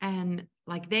Festival, and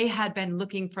like they had been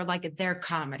looking for like their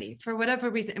comedy for whatever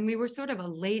reason. And we were sort of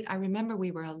I remember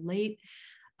we were a late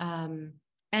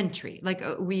entry. Like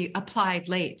we applied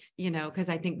late, because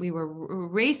I think we were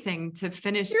racing to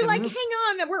finish. You're the like, movie.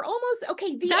 hang on, we're almost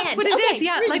okay. That's end. what it okay. is.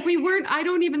 Yeah. Like we weren't, I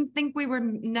don't even think we were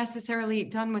necessarily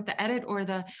done with the edit or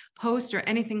the post or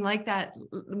anything like that.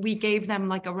 We gave them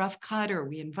like a rough cut, or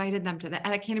we invited them to the,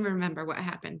 and I can't even remember what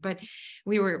happened, but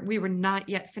we were not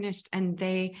yet finished, and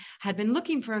they had been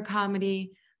looking for a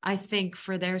comedy, I think,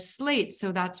 for their slate.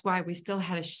 So that's why we still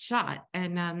had a shot,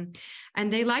 and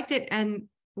they liked it. And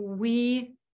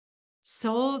we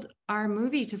sold our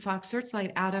movie to Fox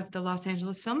Searchlight out of the Los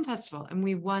Angeles Film Festival, and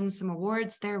we won some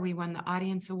awards there. We won the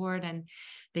audience award, and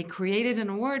they created an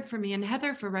award for me and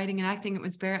Heather for writing and acting. It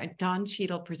was Don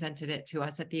Cheadle presented it to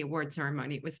us at the award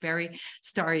ceremony. It was very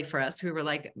starry for us. We were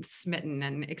like smitten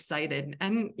and excited,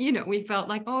 and we felt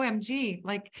like, OMG,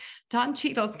 like Don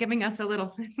Cheadle's giving us a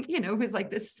little, it was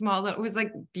like this small little, it was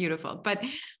like beautiful, but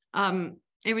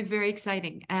it was very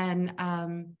exciting. And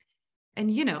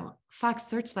Fox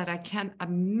Searchlight, I can't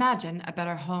imagine a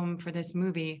better home for this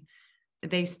movie.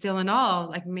 They still in all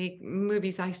like make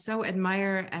movies I so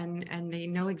admire, and they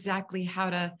know exactly how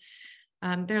to,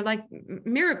 they're like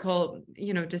miracle,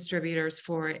 distributors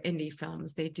for indie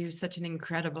films. They do such an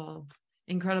incredible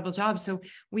job. So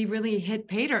we really hit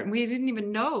pay dirt, and we didn't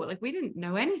even know, like we didn't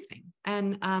know anything.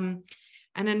 And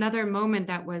another moment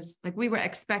that was like, we were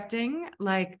expecting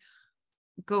like,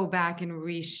 go back and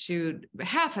reshoot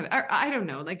half of it, or I don't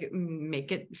know, like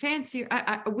make it fancier.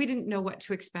 We didn't know what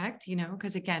to expect,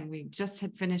 because again, we just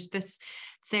had finished this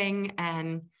thing,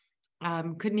 and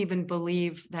couldn't even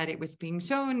believe that it was being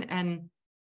shown and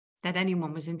that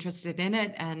anyone was interested in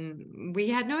it. And we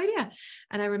had no idea.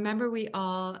 And I remember we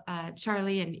all,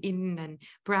 Charlie and Eden and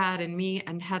Brad and me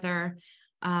and Heather,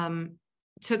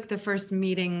 took the first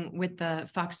meeting with the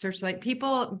Fox Searchlight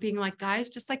people, being like, guys,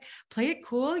 just like play it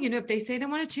cool. If they say they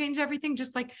want to change everything,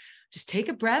 just take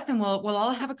a breath, and we'll all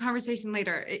have a conversation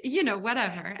later,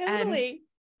 whatever. Totally.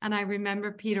 And I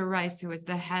remember Peter Rice, who was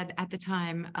the head at the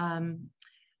time,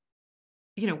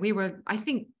 I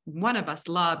think one of us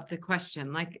lobbed the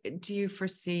question, like, do you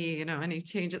foresee, any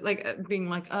changes, like being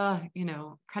like, kind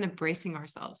of bracing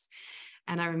ourselves.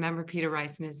 And I remember Peter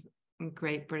Rice in his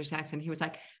great British accent, he was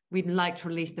like, we'd like to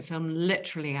release the film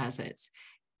literally as is.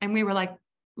 And we were like,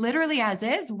 literally as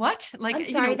is? What? Like, I'm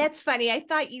sorry, that's funny. I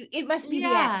thought it must be the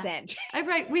accent.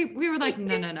 Right. We were like,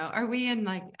 no. Are we in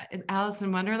like Alice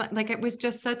in Wonderland? Like it was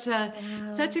just such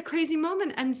a crazy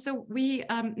moment. And so we,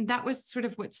 that was sort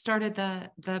of what started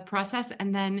the process.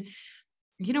 And then,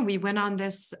 we went on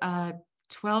this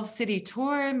 12-city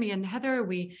tour, me and Heather.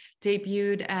 We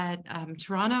debuted at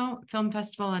Toronto Film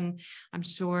Festival. And I'm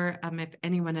sure if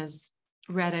anyone has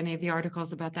read any of the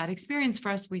articles about that experience for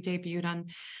us, we debuted on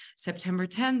September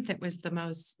 10th. It was the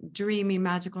most dreamy,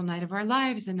 magical night of our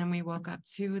lives. And then we woke up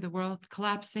to the world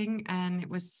collapsing, and it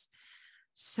was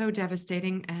so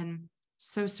devastating and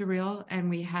so surreal. And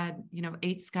we had,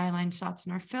 8 skyline shots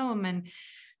in our film, and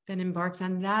then embarked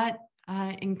on that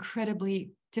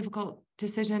incredibly difficult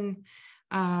decision,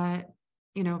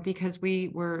 because we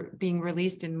were being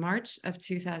released in March of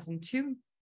 2002.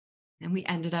 And we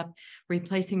ended up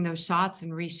replacing those shots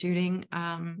and reshooting,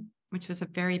 which was a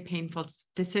very painful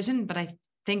decision, but I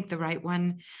think the right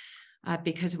one,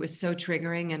 because it was so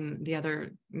triggering. And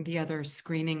the other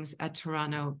screenings at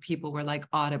Toronto, people were like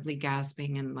audibly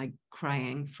gasping and like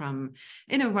crying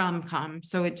in a rom-com.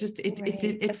 So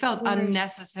it felt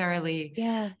unnecessarily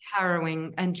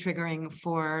harrowing and triggering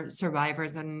for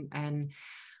survivors and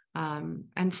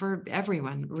for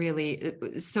everyone, really.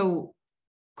 So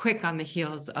quick on the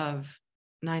heels of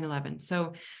 9/11.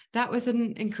 So that was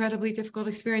an incredibly difficult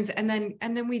experience. And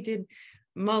then we did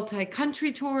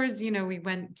multi-country tours. We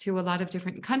went to a lot of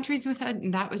different countries with it.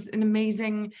 And that was an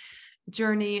amazing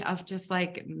journey of just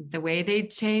like the way they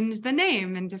changed the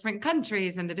name in different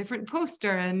countries and the different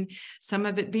poster, and some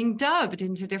of it being dubbed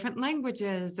into different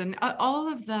languages, and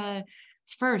all of the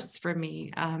firsts for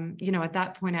me. At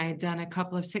that point I had done a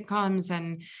couple of sitcoms,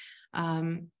 and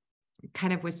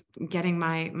kind of was getting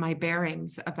my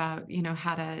bearings about,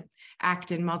 how to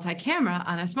act in multi-camera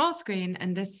on a small screen.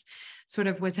 And this sort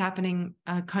of was happening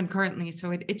concurrently. So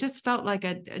it just felt like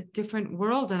a different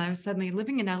world. And I was suddenly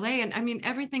living in LA. And I mean,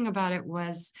 everything about it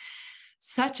was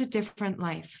such a different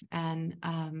life. And,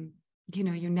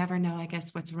 you never know, I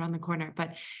guess, what's around the corner.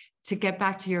 But to get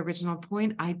back to your original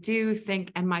point, I do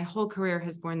think, and my whole career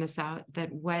has borne this out,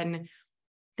 that when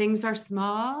things are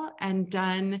small and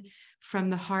done from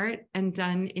the heart and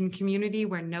done in community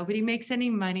where nobody makes any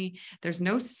money. There's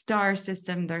no star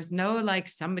system. There's no like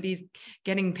somebody's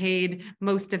getting paid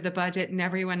most of the budget and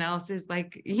everyone else is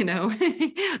like,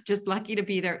 just lucky to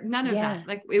be there. None of that.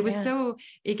 Like it was so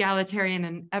egalitarian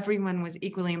and everyone was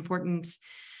equally important.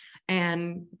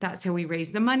 And that's how we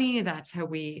raised the money. That's how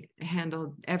we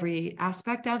handled every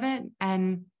aspect of it.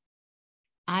 And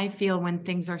I feel when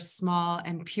things are small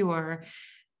and pure,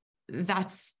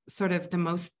 that's sort of the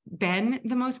most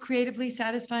creatively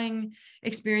satisfying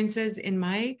experiences in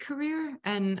my career.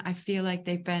 And I feel like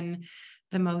they've been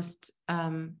the most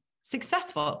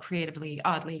successful creatively,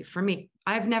 oddly, for me.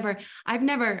 I've never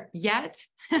yet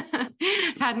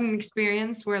had an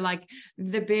experience where like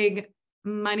the big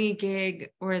money gig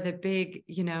or the big,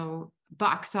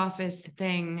 box office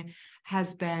thing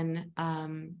has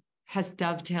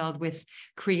dovetailed with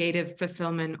creative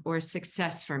fulfillment or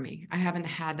success for me. I haven't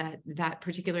had that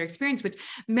particular experience, which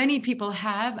many people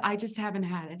have. I just haven't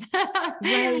had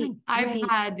it. I've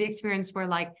had the experience where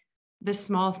like the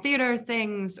small theater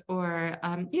things or,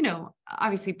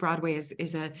 obviously Broadway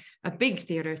is a big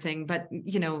theater thing, but,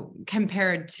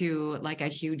 compared to like a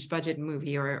huge budget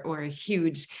movie or a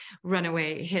huge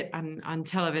runaway hit on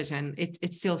television,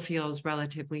 it still feels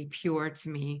relatively pure to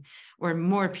me, or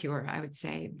more pure, I would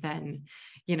say, than,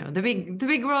 the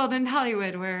big world in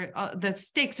Hollywood where the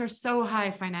stakes are so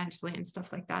high financially and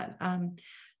stuff like that.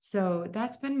 So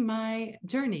that's been my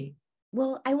journey.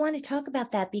 Well, I want to talk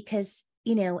about that because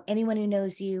anyone who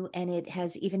knows you, and it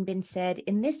has even been said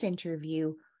in this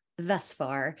interview thus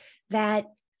far, that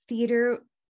theater,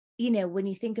 when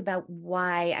you think about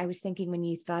why, I was thinking when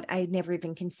you thought I'd never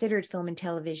even considered film and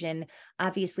television,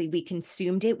 obviously we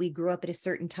consumed it. We grew up at a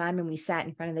certain time and we sat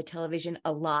in front of the television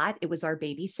a lot. It was our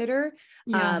babysitter.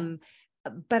 Yeah.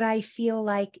 But I feel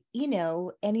like,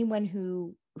 anyone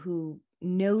who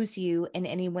knows you and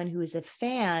anyone who is a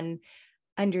fan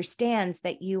understands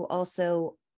that you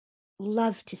also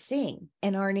love to sing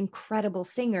and are an incredible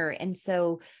singer. And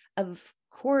so, of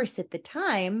course, at the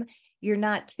time, you're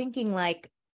not thinking like,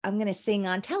 I'm going to sing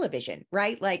on television,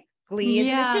 right? Like Glee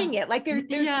isn't a thing yet. Like there's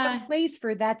no place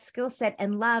for that skill set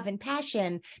and love and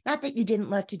passion. Not that you didn't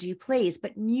love to do plays,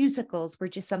 but musicals were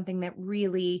just something that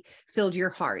really filled your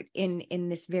heart in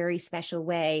this very special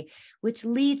way, which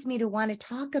leads me to want to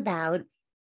talk about,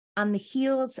 on the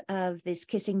heels of this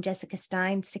Kissing Jessica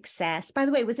Stein success. By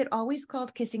the way, was it always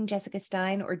called Kissing Jessica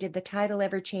Stein, or did the title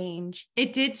ever change?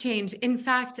 It did change. In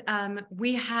fact,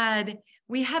 we had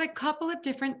a couple of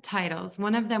different titles.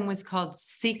 One of them was called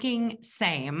Seeking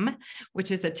Same,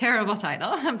 which is a terrible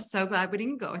title. I'm so glad we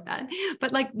didn't go with that.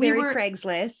 But like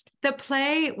Craigslist. The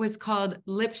play was called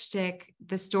Lipstick,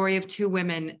 the story of two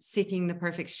women seeking the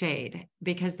perfect shade,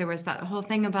 because there was that whole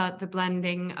thing about the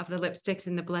blending of the lipsticks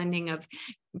and the blending of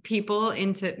people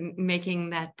into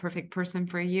making that perfect person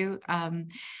for you.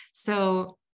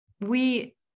 So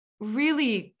we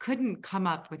really couldn't come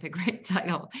up with a great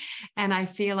title. And I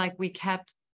feel like we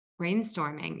kept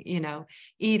brainstorming,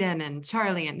 Eden and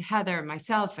Charlie and Heather,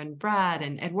 myself and Brad,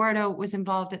 and Eduardo was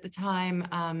involved at the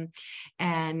time.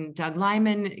 And Doug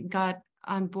Lyman got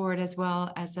on board as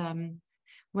well as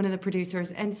one of the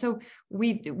producers. And so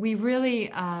we really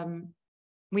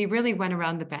went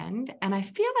around the bend. And I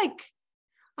feel like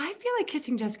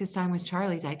Kissing Jessica Stein was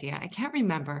Charlie's idea. I can't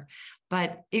remember,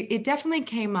 but it definitely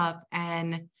came up.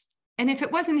 And if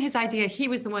it wasn't his idea, he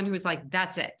was the one who was like,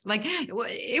 that's it. Like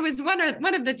it was one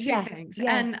of the two things.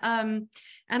 Yeah.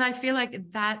 And I feel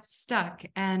like that stuck.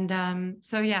 And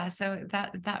so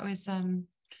that was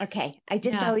okay. I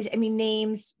just always,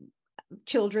 names,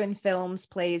 children, films,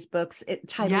 plays, books,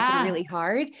 titles are really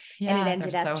hard. And it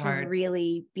ended up to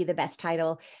really be the best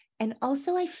title. And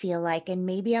also I feel like, and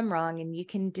maybe I'm wrong and you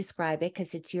can describe it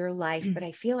because it's your life, but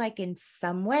I feel like in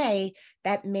some way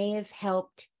that may have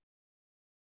helped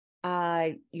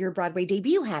your Broadway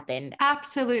debut happen.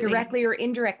 Absolutely. Directly or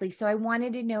indirectly. So I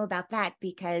wanted to know about that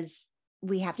because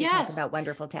we have to talk about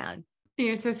Wonderful Town.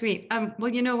 You're so sweet.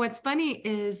 Well, what's funny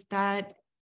is that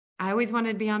I always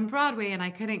wanted to be on Broadway and I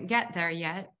couldn't get there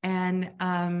yet. And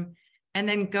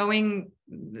then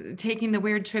taking the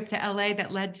weird trip to LA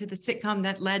that led to the sitcom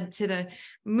that led to the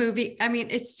movie. I mean,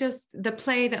 it's just the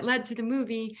play that led to the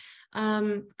movie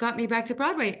got me back to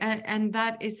Broadway. And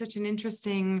that is such an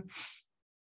interesting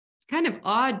kind of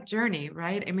odd journey,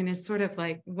 right? I mean, it's sort of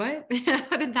like, what?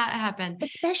 How did that happen?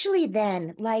 Especially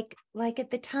then, like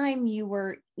at the time you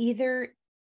were either,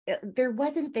 there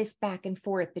wasn't this back and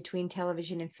forth between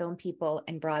television and film people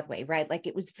and Broadway, right? Like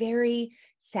it was very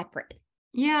separate.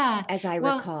 Yeah. As I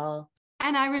recall.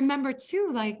 And I remember too,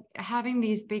 like having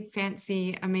these big,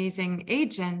 fancy, amazing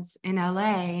agents in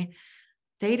LA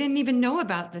they didn't even know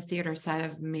about the theater side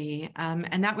of me.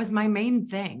 And that was my main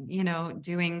thing,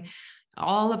 doing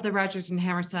all of the Rodgers and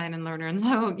Hammerstein and Lerner and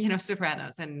Loewe,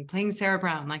 sopranos, and playing Sarah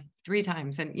Brown like 3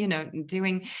 times, and,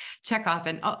 doing Chekhov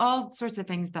and all sorts of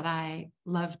things that I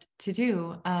loved to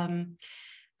do. And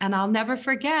I'll never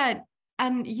forget.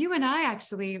 And you and I,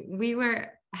 actually, we were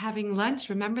having lunch.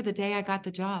 Remember the day I got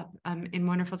the job in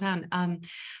Wonderful Town.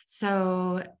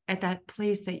 So at that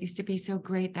place that used to be so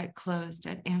great that closed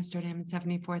at Amsterdam and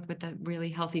 74th with the really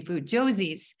healthy food,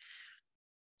 Josie's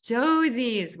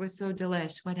was so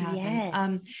delish. What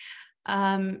happened?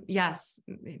 Yes. Yes,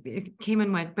 it came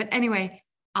and went. But anyway,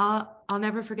 I'll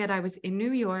never forget. I was in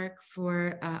New York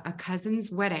for a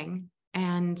cousin's wedding,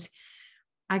 and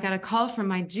I got a call from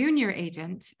my junior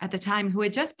agent at the time, who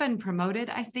had just been promoted.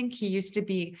 I think he used to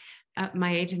be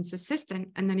my agent's assistant,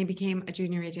 and then he became a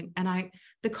junior agent. And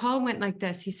the call went like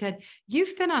this. He said,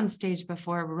 "You've been on stage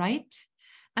before, right?"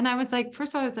 And I was like,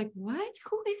 first of all, I was like, "What?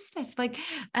 Who is this?"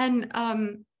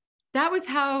 That was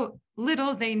how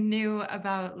little they knew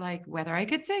about like whether I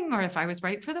could sing or if I was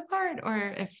right for the part or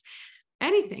if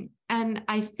anything. And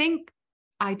I think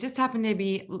I just happened to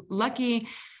be lucky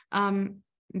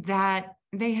that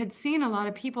they had seen a lot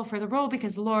of people for the role,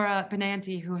 because Laura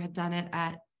Benanti, who had done it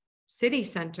at City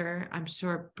Center, I'm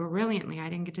sure brilliantly, I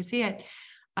didn't get to see it.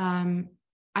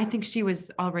 I think she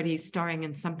was already starring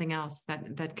in something else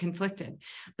that conflicted.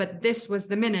 But this was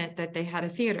the minute that they had a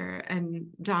theater and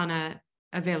Donna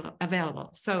available.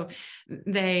 So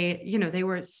they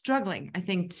were struggling, I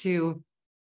think, to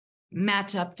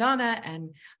match up Donna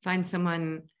and find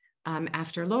someone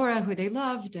after Laura who they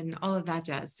loved and all of that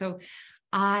jazz. So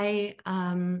I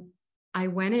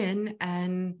went in,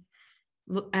 and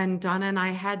Donna and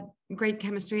I had great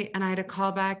chemistry, and I had a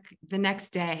call back the next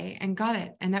day and got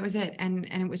it. And that was it. And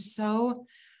it was so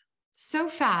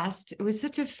fast. It was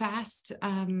such a fast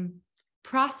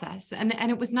process. And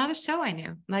it was not a show I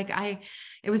knew.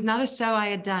 It was not a show I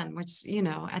had done, which,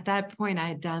 at that point I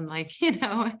had done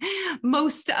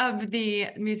most of the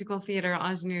musical theater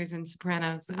ingenues and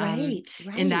sopranos Right.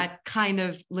 in that kind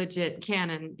of legit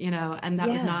canon, and that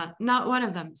was not one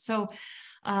of them. So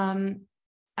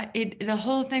the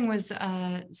whole thing was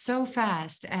so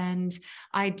fast. And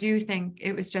I do think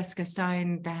it was Jessica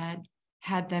Stein that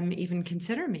had them even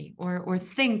consider me or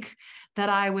think that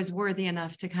I was worthy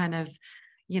enough to kind of,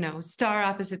 star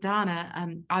opposite Donna.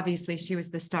 Obviously she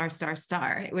was the star.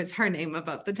 It was her name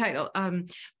above the title.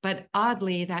 But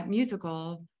oddly, that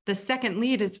musical, the second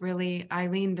lead is really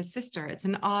Eileen, the sister. It's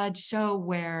an odd show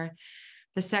where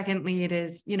the second lead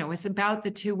is, it's about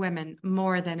the 2 women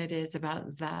more than it is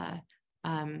about the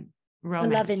romance.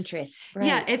 The love interest. Right.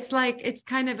 Yeah. It's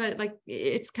kind of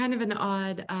an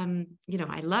odd,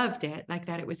 I loved it like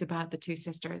that. It was about the 2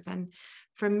 sisters. And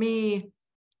for me,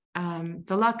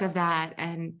 the luck of that,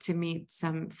 and to meet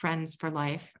some friends for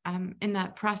life in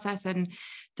that process, and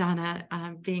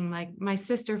Donna being like my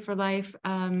sister for life,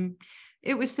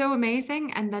 it was so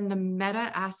amazing. And then the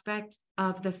meta aspect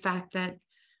of the fact that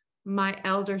my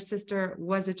elder sister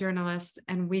was a journalist,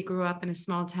 and we grew up in a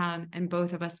small town, and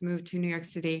both of us moved to New York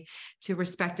City to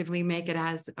respectively make it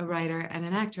as a writer and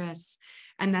an actress,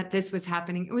 and that this was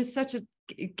happening. It was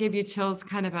it gave you chills,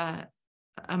 kind of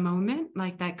a moment,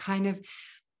 like that kind of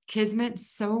kismet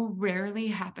so rarely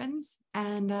happens.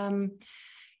 And,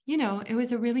 it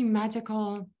was a really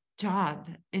magical job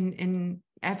in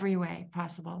every way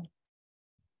possible.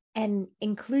 And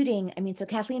including, so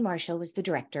Kathleen Marshall was the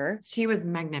director. She was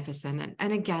magnificent.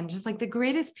 And again, just like the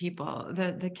greatest people,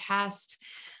 the cast,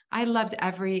 I loved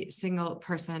every single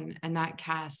person in that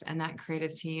cast and that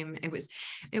creative team. It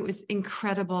was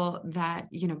incredible that,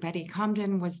 Betty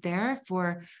Comden was there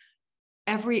for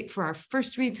our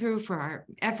first read through, for our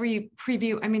every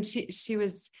preview. She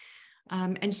was,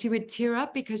 and she would tear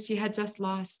up because she had just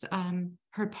lost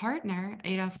her partner,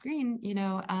 Adolph Green,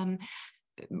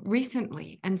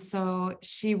 recently. And so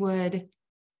she would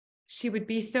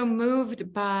be so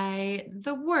moved by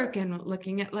the work and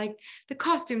looking at like the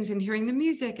costumes and hearing the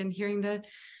music and hearing the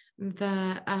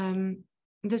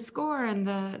score and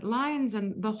the lines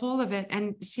and the whole of it.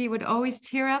 And she would always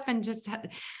tear up and just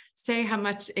say how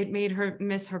much it made her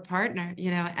miss her partner,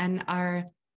 and our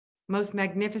most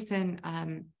magnificent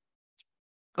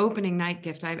opening night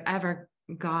gift I've ever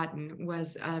gotten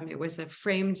was it was a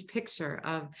framed picture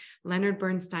of Leonard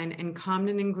Bernstein and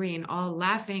Comden and Green all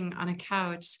laughing on a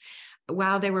couch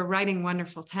while they were writing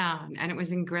Wonderful Town, and it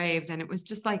was engraved, and it was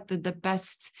just like the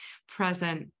best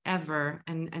present ever,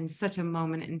 and such a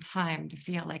moment in time to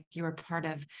feel like you were part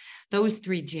of those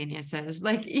 3 geniuses,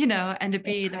 and to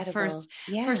be incredible.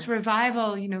 The first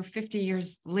revival 50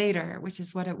 years later, which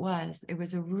is what it was. It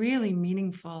was a really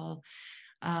meaningful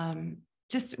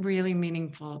just really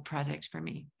meaningful project for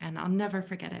me. And I'll never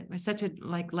forget it. It was such a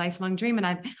lifelong dream. And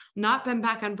I've not been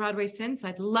back on Broadway since.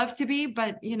 I'd love to be,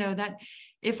 but that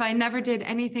if I never did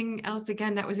anything else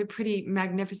again, that was a pretty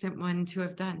magnificent one to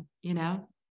have done,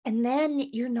 And then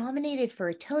you're nominated for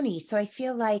a Tony. So I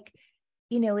feel like,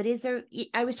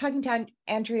 I was talking to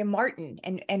Andrea Martin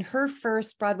and her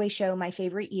first Broadway show, My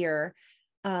Favorite Year,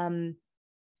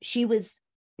 she was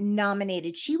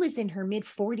nominated. She was in her mid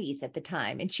 40s at the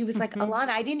time. And she was like, Alana,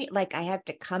 I have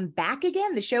to come back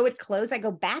again. The show would close. I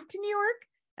go back to New York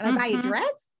and I buy a dress.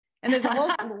 And there's a whole,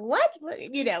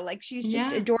 she's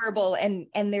just adorable. And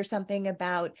there's something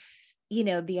about,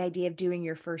 the idea of doing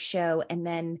your first show and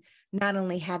then not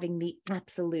only having the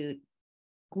absolute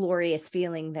glorious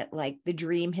feeling that the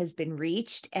dream has been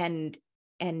reached and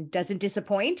doesn't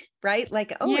disappoint, right?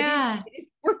 It is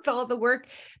worth all the work,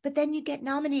 but then you get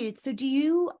nominated. So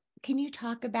can you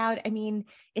talk about,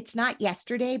 it's not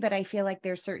yesterday, but I feel like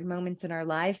there's certain moments in our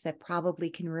lives that probably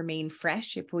can remain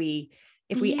fresh if we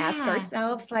ask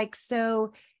ourselves,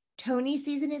 so Tony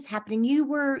season is happening. You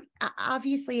were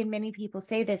obviously, and many people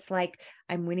say this,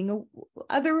 I'm winning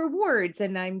other awards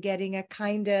and I'm getting a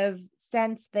kind of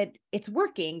sense that it's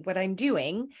working what I'm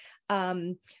doing.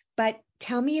 But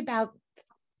tell me about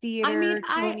theater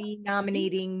Tony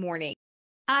nominating morning.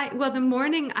 The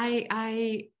morning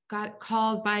I got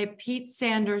called by Pete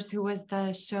Sanders, who was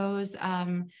the show's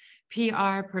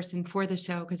PR person for the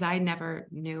show, because I never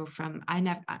knew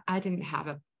I didn't have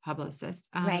a publicist.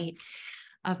 Right.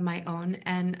 Of my own.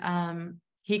 And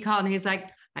he called and he's like,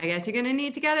 I guess you're going to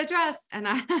need to get a dress. And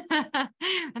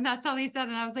and that's all he said.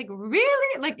 And I was like,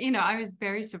 really? I was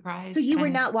very surprised. So you were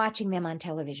not watching them on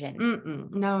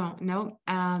television? No.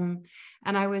 And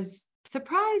I was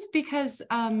surprised because,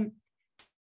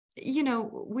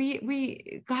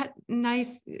 we got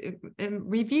nice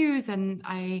reviews and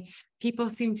people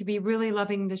seemed to be really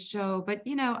loving the show, but,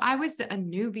 I was a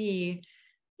newbie.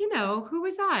 Who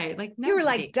was I? You were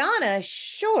like, Donna,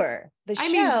 sure.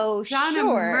 Donna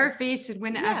Murphy should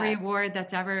win every award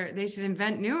they should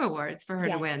invent new awards for her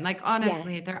to win.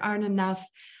 Honestly, there aren't enough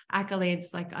accolades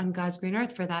on God's green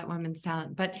earth for that woman's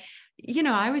talent. But,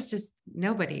 I was just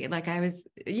nobody. I was,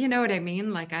 you know what I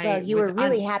mean? You were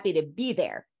really happy to be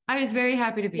there. I was very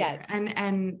happy to be there.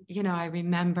 And, I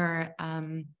remember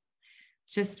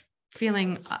just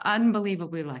feeling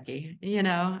unbelievably lucky,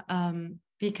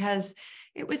 because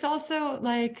it was also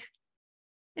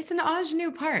it's an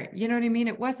ingenue part, you know what I mean?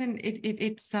 It wasn't,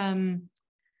 it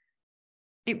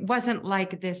wasn't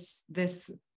like this,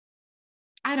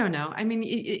 I don't know.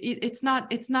 It's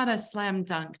not a slam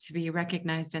dunk to be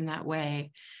recognized in that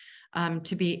way,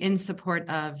 to be in support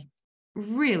of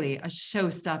really a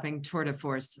show-stopping tour de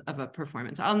force of a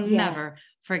performance. I'll never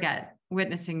forget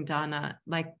witnessing Donna,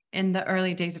 in the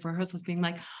early days of rehearsals being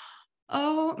like,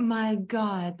 oh my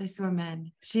God, this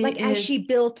woman. As she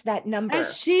built that number.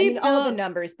 All the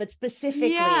numbers, but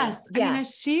specifically. Yes.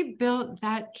 As she built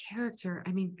that character,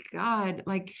 God,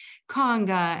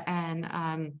 Conga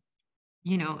and,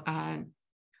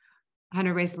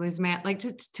 Hunter Race Lose Man,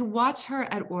 just to watch her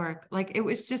at work, it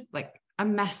was just a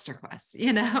masterclass,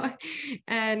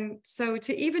 and so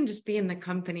to even just be in the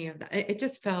company of that, it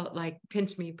just felt like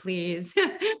pinch me, please,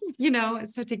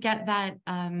 so to get that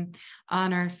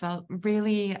honor felt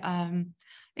really,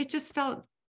 it just felt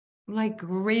like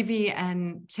gravy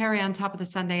and cherry on top of the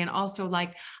sundae. And also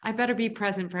I better be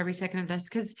present for every second of this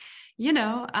because,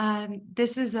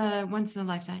 this is a once in a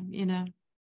lifetime,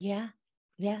 Yeah.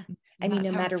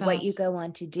 No matter what you go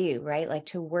on to do, right?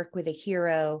 To work with a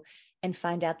hero and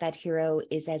find out that hero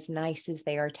is as nice as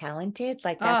they are talented.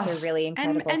 That's a really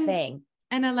incredible thing.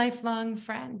 And a lifelong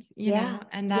friend, you know,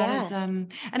 and that is,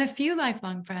 and a few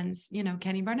lifelong friends,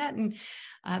 Kenny Barnett and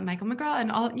Michael McGraw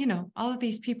and all of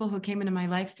these people who came into my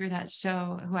life through that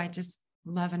show who I just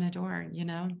love and adore,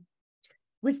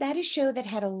 Was that a show that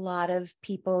had a lot of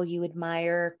people you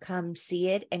admire come see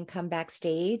it and come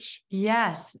backstage?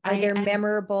 Yes. Are there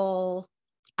memorable?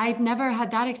 I'd never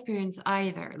had that experience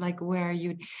either, where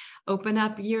you'd open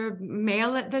up your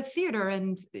mail at the theater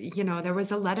and, there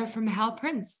was a letter from Hal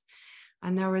Prince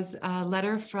and there was a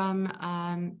letter from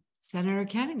Senator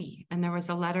Kennedy and there was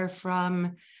a letter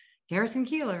from Garrison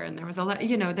Keillor and there was a letter,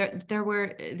 there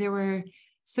were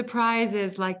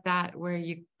surprises like that where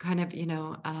you kind of,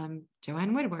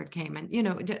 Joanne Woodward came and,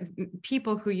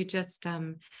 people who you just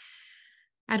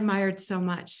admired so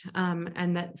much.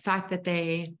 And the fact that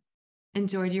they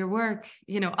enjoyed your work,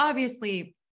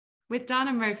 obviously with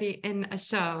Donna Murphy in a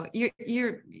show,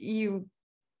 you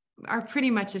are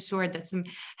pretty much assured that some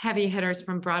heavy hitters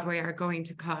from Broadway are going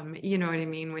to come. You know what I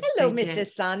mean? Which Hello, they Mr.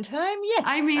 did. Sondheim. Yes,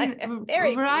 I mean, am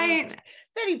right.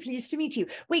 Very pleased to meet you.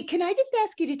 Wait, can I just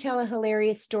ask you to tell a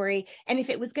hilarious story? And if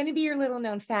it was going to be your little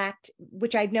known fact,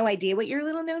 which I have no idea what your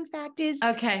little known fact is.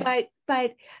 Okay.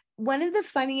 But one of the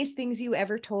funniest things you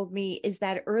ever told me is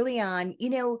that early on,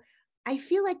 I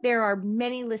feel like there are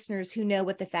many listeners who know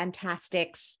what the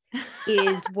Fantastics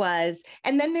was.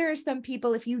 And then there are some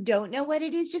people, if you don't know what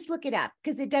it is, just look it up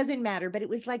because it doesn't matter. But it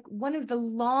was like one of the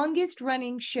longest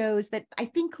running shows that I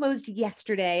think closed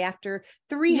yesterday after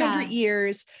 300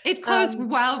 years. It closed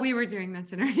while we were doing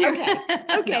this interview. Okay.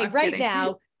 No, right kidding.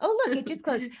 now. Oh, look, it just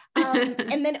closed.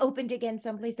 And then opened again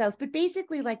someplace else. But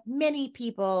basically, like many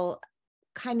people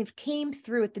kind of came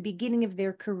through at the beginning of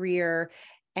their career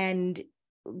and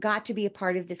got to be a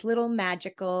part of this little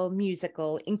magical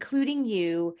musical, including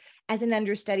you as an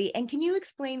understudy. And can you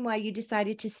explain why you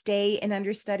decided to stay an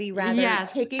understudy rather than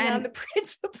taking on the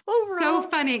principal role? So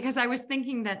funny, because I was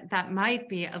thinking that might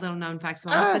be a little known fact.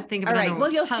 So I'll have to think of another one.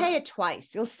 Well, you'll say it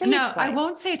twice. No, I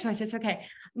won't say it twice. It's okay.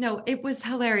 No, it was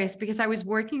hilarious because I was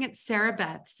working at Sarah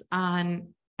Beth's on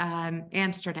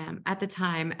Amsterdam at the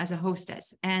time as a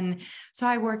hostess. And so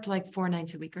I worked like 4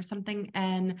 nights a week or something.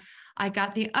 And I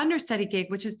got the understudy gig,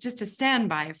 which was just a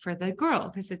standby for the girl,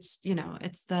 because it's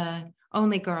the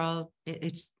only girl.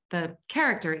 It's the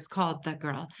character is called the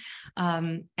girl.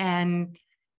 And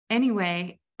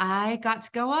anyway, I got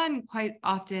to go on quite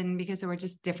often because there were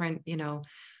just different,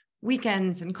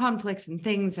 weekends and conflicts and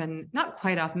things, and not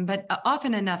quite often, but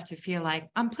often enough to feel like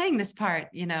I'm playing this part,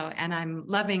 and I'm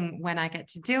loving when I get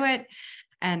to do it.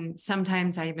 And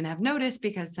sometimes I even have notice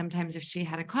because sometimes if she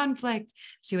had a conflict,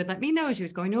 she would let me know she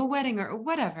was going to a wedding or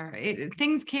whatever.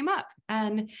 Things came up.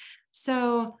 And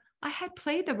so I had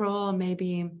played the role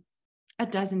maybe a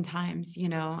dozen times,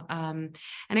 and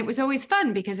it was always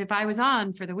fun because if I was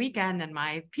on for the weekend, then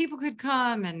my people could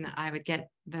come and I would get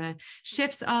the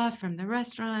shifts off from the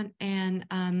restaurant. And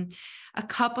a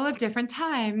couple of different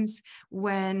times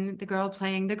when the girl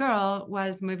playing the girl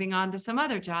was moving on to some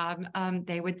other job,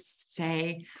 they would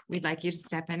say, "We'd like you to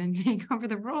step in and take over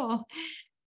the role."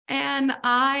 And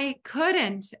I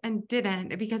couldn't and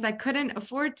didn't because I couldn't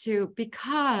afford to,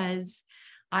 because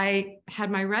I had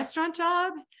my restaurant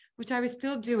job, which I was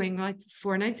still doing like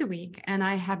 4 nights a week. And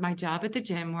I had my job at the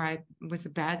gym where I was a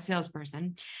bad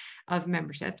salesperson of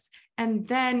memberships. And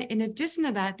then in addition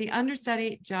to that, the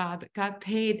understudy job got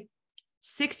paid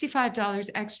 $65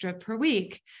 extra per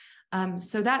week.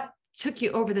 So that took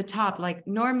you over the top. Like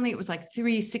normally it was like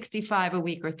 $365 a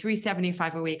week or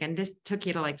 $375 a week. And this took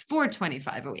you to like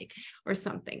 $425 a week or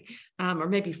something, or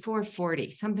maybe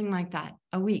 $440, something like that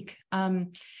a week.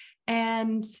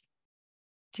 And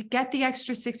to get the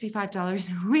extra $65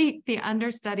 a week, the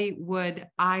understudy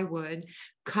I would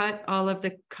cut all of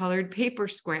the colored paper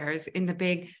squares in the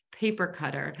big paper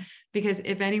cutter. Because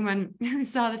if anyone who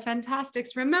saw the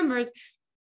Fantastics remembers,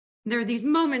 there are these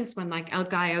moments when like El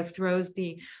Gallo throws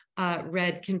the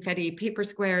red confetti paper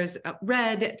squares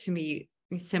red to me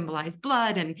symbolize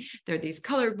blood. And there are these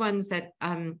colored ones that,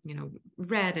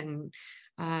 red and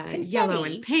yellow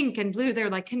and pink and blue. They're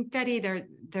like confetti.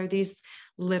 They're these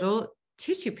little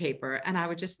tissue paper, and I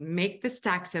would just make the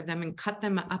stacks of them and cut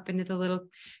them up into the little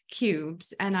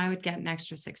cubes, and I would get an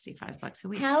extra $65 a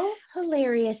week. How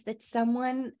hilarious that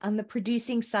someone on the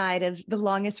producing side of the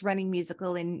longest running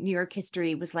musical in New York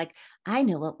history was like, I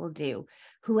know what we'll do.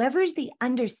 Whoever's the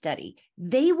understudy,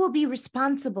 they will be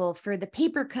responsible for the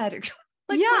paper cutter.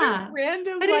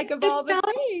 Random, but of all the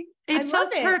things. It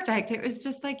felt perfect. It was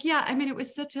just like, it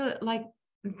was such a, like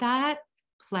that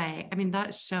play.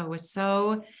 That show was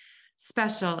so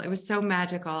special. It was so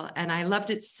magical. And I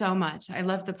loved it so much. I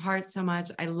loved the part so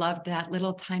much. I loved that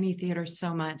little tiny theater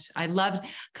so much. I loved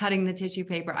cutting the tissue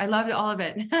paper. I loved all of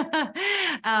it.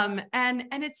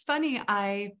 And it's funny.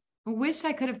 I wish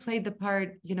I could have played the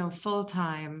part, full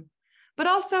time, but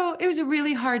also it was a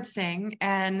really hard sing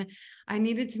and I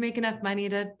needed to make enough money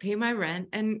to pay my rent.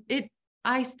 And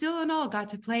I still and all got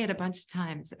to play it a bunch of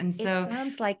times. And so it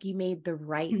sounds like you made the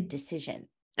right decision.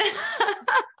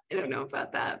 I don't know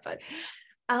about that, but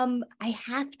I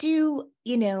have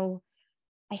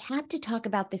to talk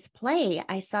about this play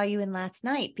I saw you in last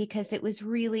night, because it was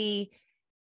really,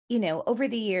 over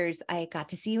the years, I got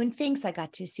to see you in Finks. I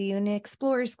got to see you in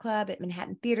Explorers Club at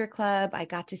Manhattan Theater Club. I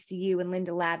got to see you and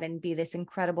Linda Lavin be this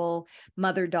incredible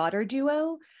mother-daughter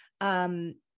duo.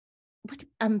 I'm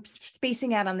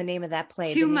spacing out on the name of that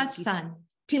play. Too Much Sun.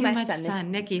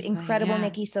 Nikki's incredible play,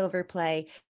 Nikki Silver play.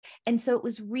 And so it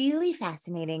was really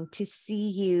fascinating to see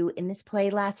you in this play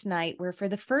last night, where for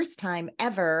the first time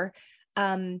ever,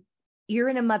 you're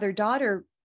in a mother-daughter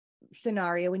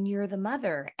scenario and you're the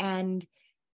mother. And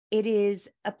it is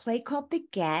a play called The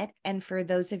Get. And for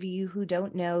those of you who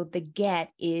don't know, The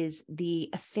Get is the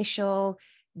official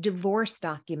divorce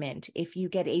document if you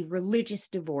get a religious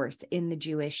divorce in the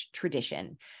Jewish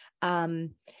tradition.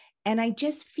 And I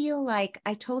just feel like,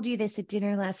 I told you this at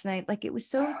dinner last night, like it was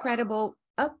so incredible.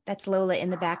 Oh, that's Lola in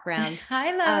the background.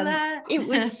 Hi, Lola. It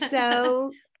was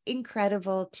so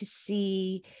incredible to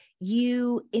see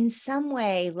you in some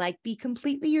way, like be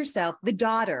completely yourself, the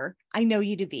daughter I know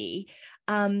you to be,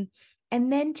 and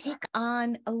then take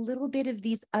on a little bit of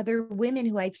these other women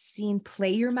who I've seen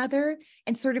play your mother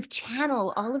and sort of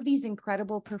channel all of these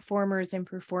incredible performers and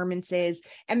performances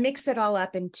and mix it all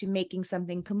up into making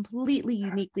something completely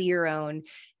uniquely your own.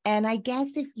 And I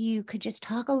guess if you could just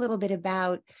talk a little bit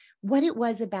about what it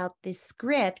was about this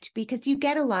script, because you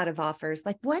get a lot of offers,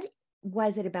 like what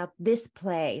was it about this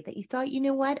play that you thought, you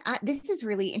know what, this is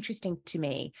really interesting to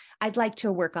me. I'd like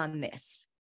to work on this.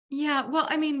 Yeah, well,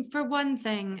 I mean, for one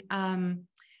thing,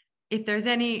 if there's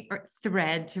any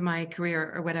thread to my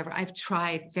career or whatever, I've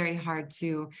tried very hard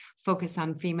to focus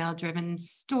on female-driven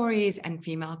stories and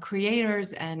female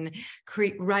creators and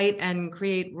write and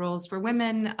create roles for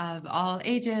women of all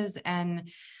ages. And,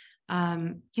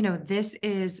 this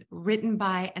is written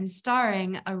by and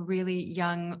starring a really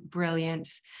young, brilliant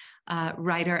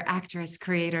writer, actress,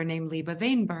 creator named Liba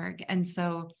Weinberg. And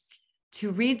so to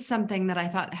read something that I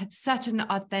thought had such an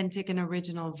authentic and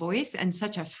original voice and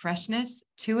such a freshness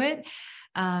to it,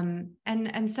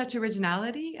 and such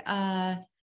originality,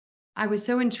 I was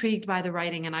so intrigued by the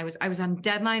writing. And I was on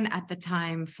deadline at the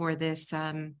time for this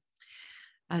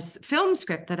a film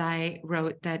script that I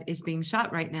wrote that is being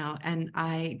shot right now. And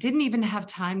I didn't even have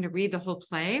time to read the whole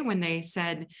play when they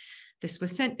said, this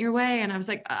was sent your way. And I was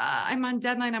like, I'm on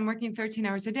deadline. I'm working 13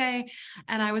 hours a day.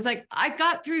 And I was like, I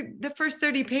got through the first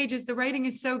 30 pages. The writing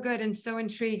is so good and so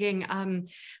intriguing.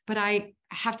 But I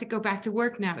have to go back to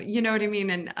work now. You know what I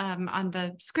mean? And on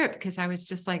the script, because I was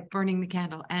just like burning the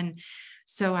candle. And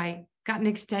so I got an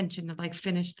extension to like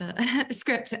finish the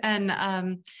script.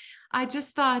 And I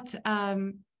just thought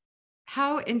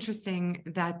how interesting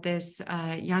that this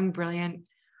young, brilliant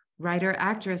writer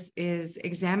actress is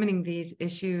examining these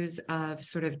issues of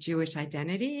sort of Jewish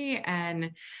identity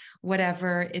and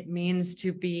whatever it means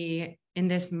to be in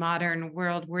this modern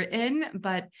world we're in,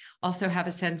 but also have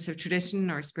a sense of tradition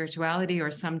or spirituality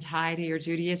or some tie to your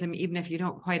Judaism, even if you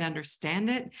don't quite understand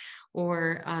it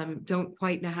or don't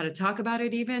quite know how to talk about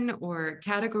it even, or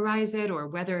categorize it, or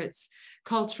whether it's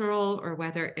cultural or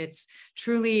whether it's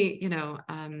truly,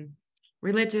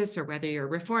 religious, or whether you're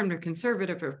reformed or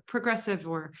conservative or progressive,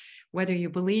 or whether you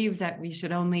believe that we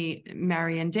should only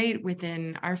marry and date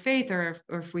within our faith, or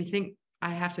if we think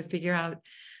I have to figure out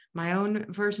my own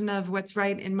version of what's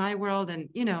right in my world. And,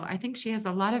 I think she has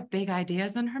a lot of big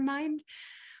ideas on her mind.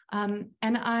 And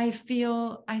I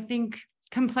think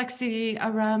complexity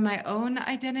around my own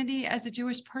identity as a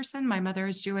Jewish person. My mother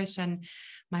is Jewish, and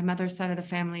my mother's side of the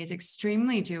family is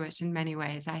extremely Jewish in many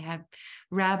ways. I have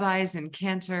rabbis and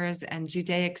cantors and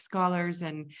Judaic scholars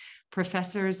and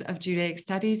professors of Judaic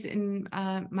studies in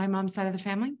my mom's side of the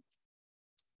family.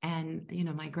 And,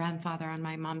 my grandfather on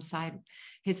my mom's side,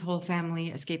 his whole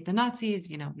family escaped the Nazis.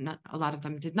 Not a lot of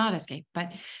them did not escape,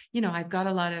 but, I've got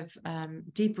a lot of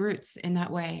deep roots in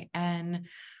that way. And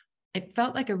it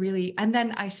felt like and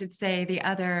then I should say the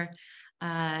other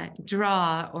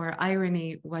draw or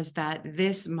irony was that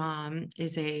this mom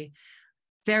is a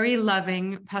very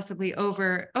loving, possibly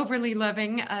overly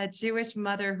loving Jewish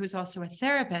mother who's also a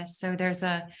therapist. So there's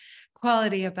a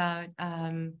quality about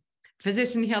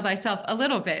physician heal thyself a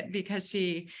little bit, because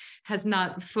she has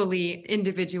not fully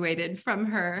individuated from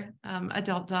her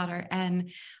adult daughter.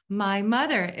 And my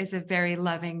mother is a very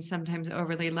loving, sometimes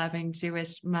overly loving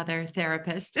Jewish mother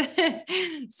therapist.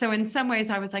 So in some ways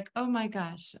I was like, oh my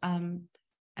gosh, am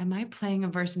I playing a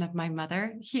version of my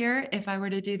mother here if I were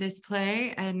to do this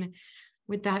play? And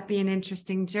would that be an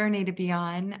interesting journey to be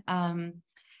on?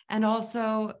 And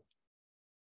also,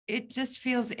 it just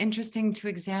feels interesting to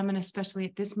examine, especially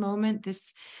at this moment,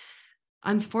 this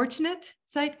unfortunate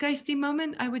zeitgeisty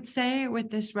moment, I would say, with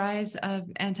this rise of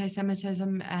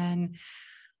anti-Semitism and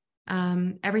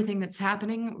everything that's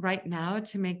happening right now,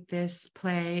 to make this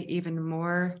play even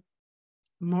more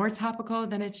topical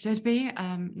than it should be,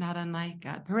 not unlike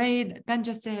Parade that Ben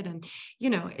just did. And,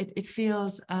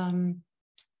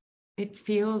 it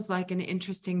feels like an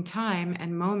interesting time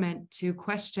and moment to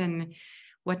question,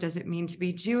 what does it mean to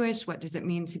be Jewish? What does it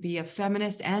mean to be a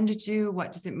feminist and a Jew?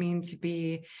 What does it mean to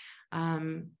be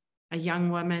a young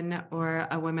woman or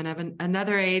a woman of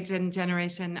another age and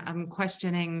generation? I'm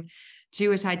questioning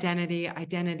Jewish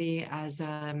identity as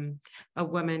a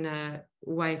woman, a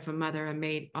wife, a mother, a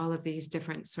mate, all of these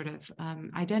different sort of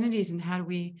identities, and how do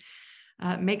we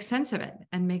make sense of it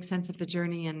and make sense of the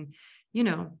journey. And,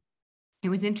 it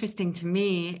was interesting to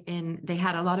me they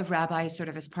had a lot of rabbis sort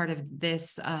of as part of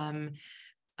this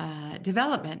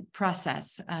development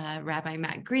process. Rabbi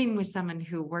Matt Green was someone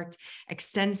who worked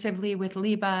extensively with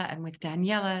Liba and with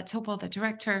Daniela Topol, the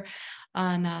director,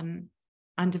 on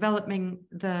developing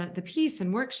the piece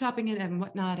and workshopping it and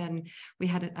whatnot. And we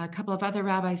had a couple of other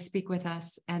rabbis speak with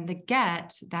us. And the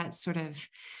Get, that sort of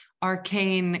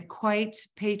arcane, quite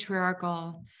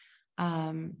patriarchal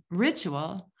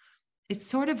ritual, it's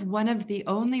sort of one of the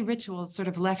only rituals sort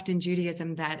of left in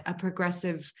Judaism that a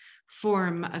progressive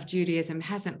form of Judaism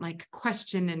hasn't like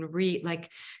questioned and recreated.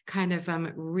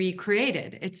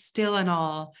 It's still in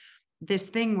all this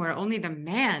thing where only the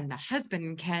man, the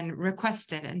husband, can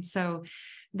request it. And so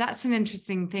that's an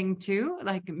interesting thing too.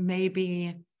 Like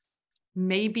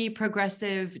maybe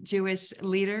progressive Jewish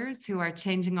leaders who are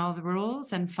changing all the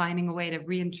rules and finding a way to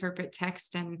reinterpret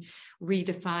text and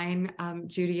redefine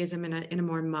Judaism in a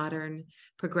more modern,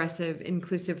 progressive,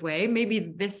 inclusive way. Maybe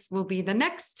this will be the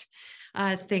next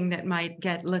thing that might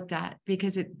get looked at,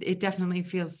 because it definitely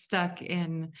feels stuck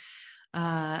in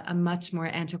a much more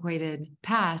antiquated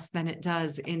past than it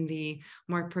does in the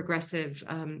more progressive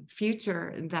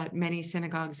future that many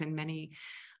synagogues and many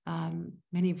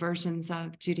versions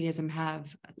of Judaism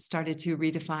have started to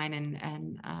redefine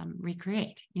and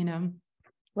recreate,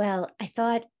 Well, I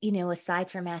thought,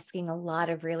 aside from asking a lot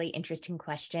of really interesting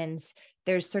questions,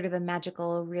 there's sort of a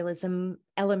magical realism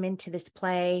element to this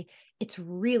play. It's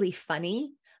really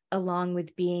funny, along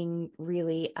with being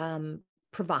really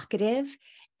provocative.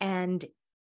 And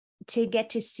to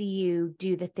get to see you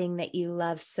do the thing that you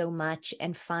love so much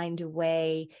and find a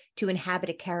way to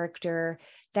inhabit a character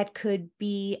that could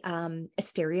be a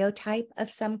stereotype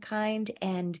of some kind,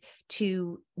 and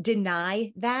to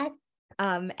deny that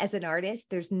as an artist,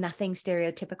 there's nothing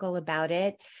stereotypical about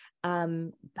it.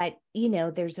 But,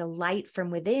 there's a light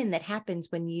from within that happens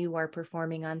when you are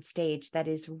performing on stage that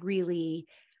is really,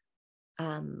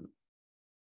 I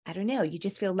don't know, you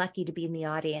just feel lucky to be in the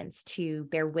audience to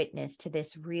bear witness to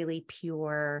this really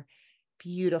pure,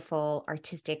 beautiful,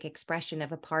 artistic expression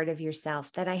of a part of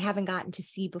yourself that I haven't gotten to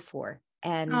see before.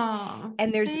 And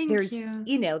there's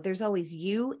there's always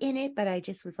you in it, but I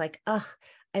just was like,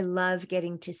 I love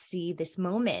getting to see this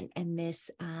moment and this,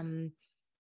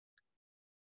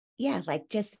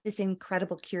 just this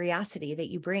incredible curiosity that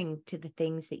you bring to the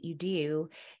things that you do.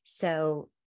 So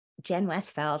Jen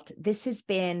Westfeldt, this has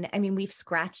been, we've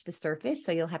scratched the surface,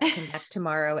 so you'll have to come back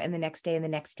tomorrow and the next day and the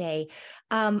next day.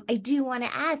 I do want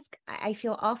to ask, I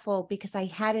feel awful because I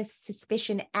had a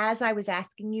suspicion as I was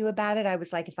asking you about it. I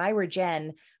was like, if I were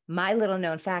Jen, my little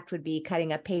known fact would be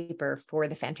cutting up paper for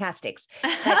the Fantastics.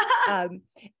 But,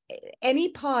 any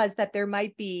pause that there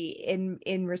might be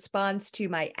in response to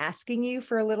my asking you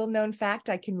for a little known fact,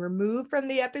 I can remove from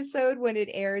the episode when it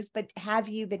airs. But have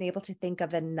you been able to think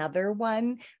of another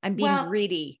one? I'm being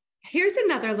greedy. Here's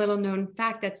another little known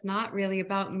fact that's not really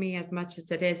about me as much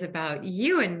as it is about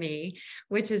you and me,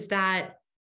 which is that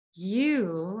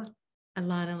you,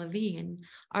 Alana Levine,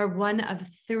 are one of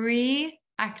 3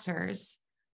 actors,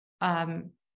 and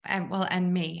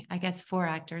me, I guess 4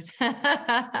 actors,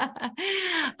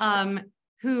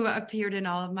 who appeared in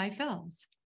all of my films.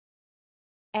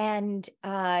 And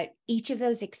each of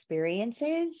those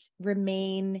experiences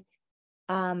remain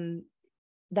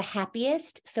the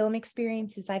happiest film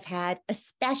experiences I've had,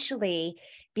 especially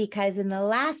because in the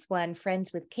last one,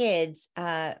 Friends with Kids,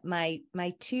 my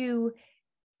 2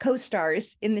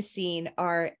 co-stars in the scene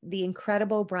are the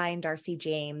incredible Brian Darcy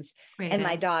James and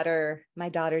my daughter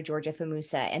Georgia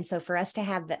Famusa. And so for us to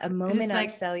have a moment on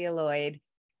celluloid.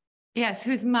 Yes,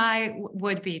 who's my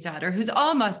would-be daughter, who's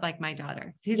almost like my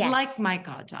daughter. She's like my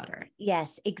goddaughter.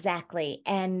 Yes, exactly.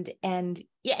 And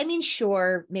yeah,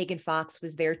 sure, Megan Fox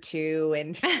was there too,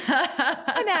 and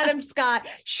and Adam Scott.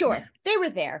 Sure, they were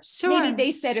there. Sure, maybe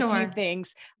they said a few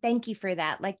things. Thank you for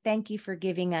that. Thank you for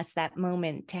giving us that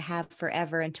moment to have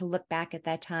forever and to look back at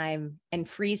that time and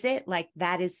freeze it.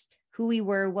 That is who we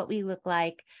were, what we look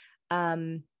like,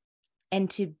 and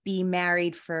to be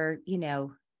married for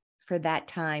that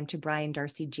time to Brian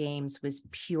Darcy James was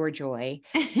pure joy.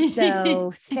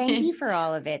 So thank you for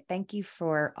all of it. Thank you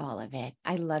for all of it.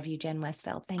 I love you, Jen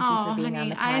Westfeldt. Thank you for being on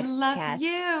the podcast. I love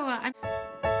you.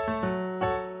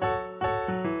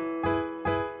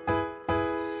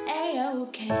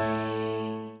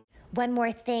 A-okay. One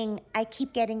more thing. I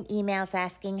keep getting emails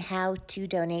asking how to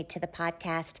donate to the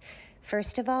podcast.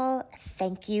 First of all,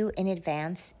 thank you in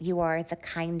advance. You are the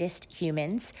kindest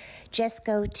humans. Just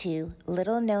go to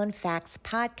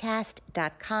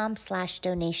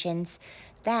littleknownfactspodcast.com/donations.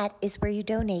 That is where you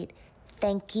donate.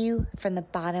 Thank you from the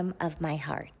bottom of my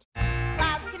heart.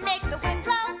 Clouds can make the wind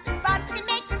blow, bugs can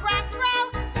make the grass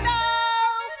grow. So,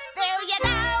 there you go.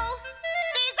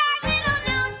 These are little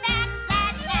known facts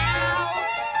that now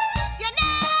you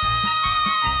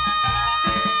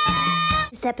know.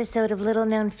 This episode of Little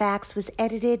Known Facts was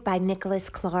edited by Nicholas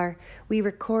Clark. We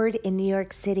record in New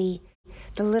York City.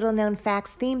 The Little Known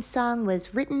Facts theme song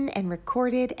was written and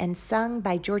recorded and sung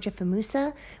by Georgia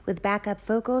Famusa with backup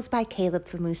vocals by Caleb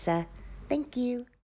Famusa. Thank you.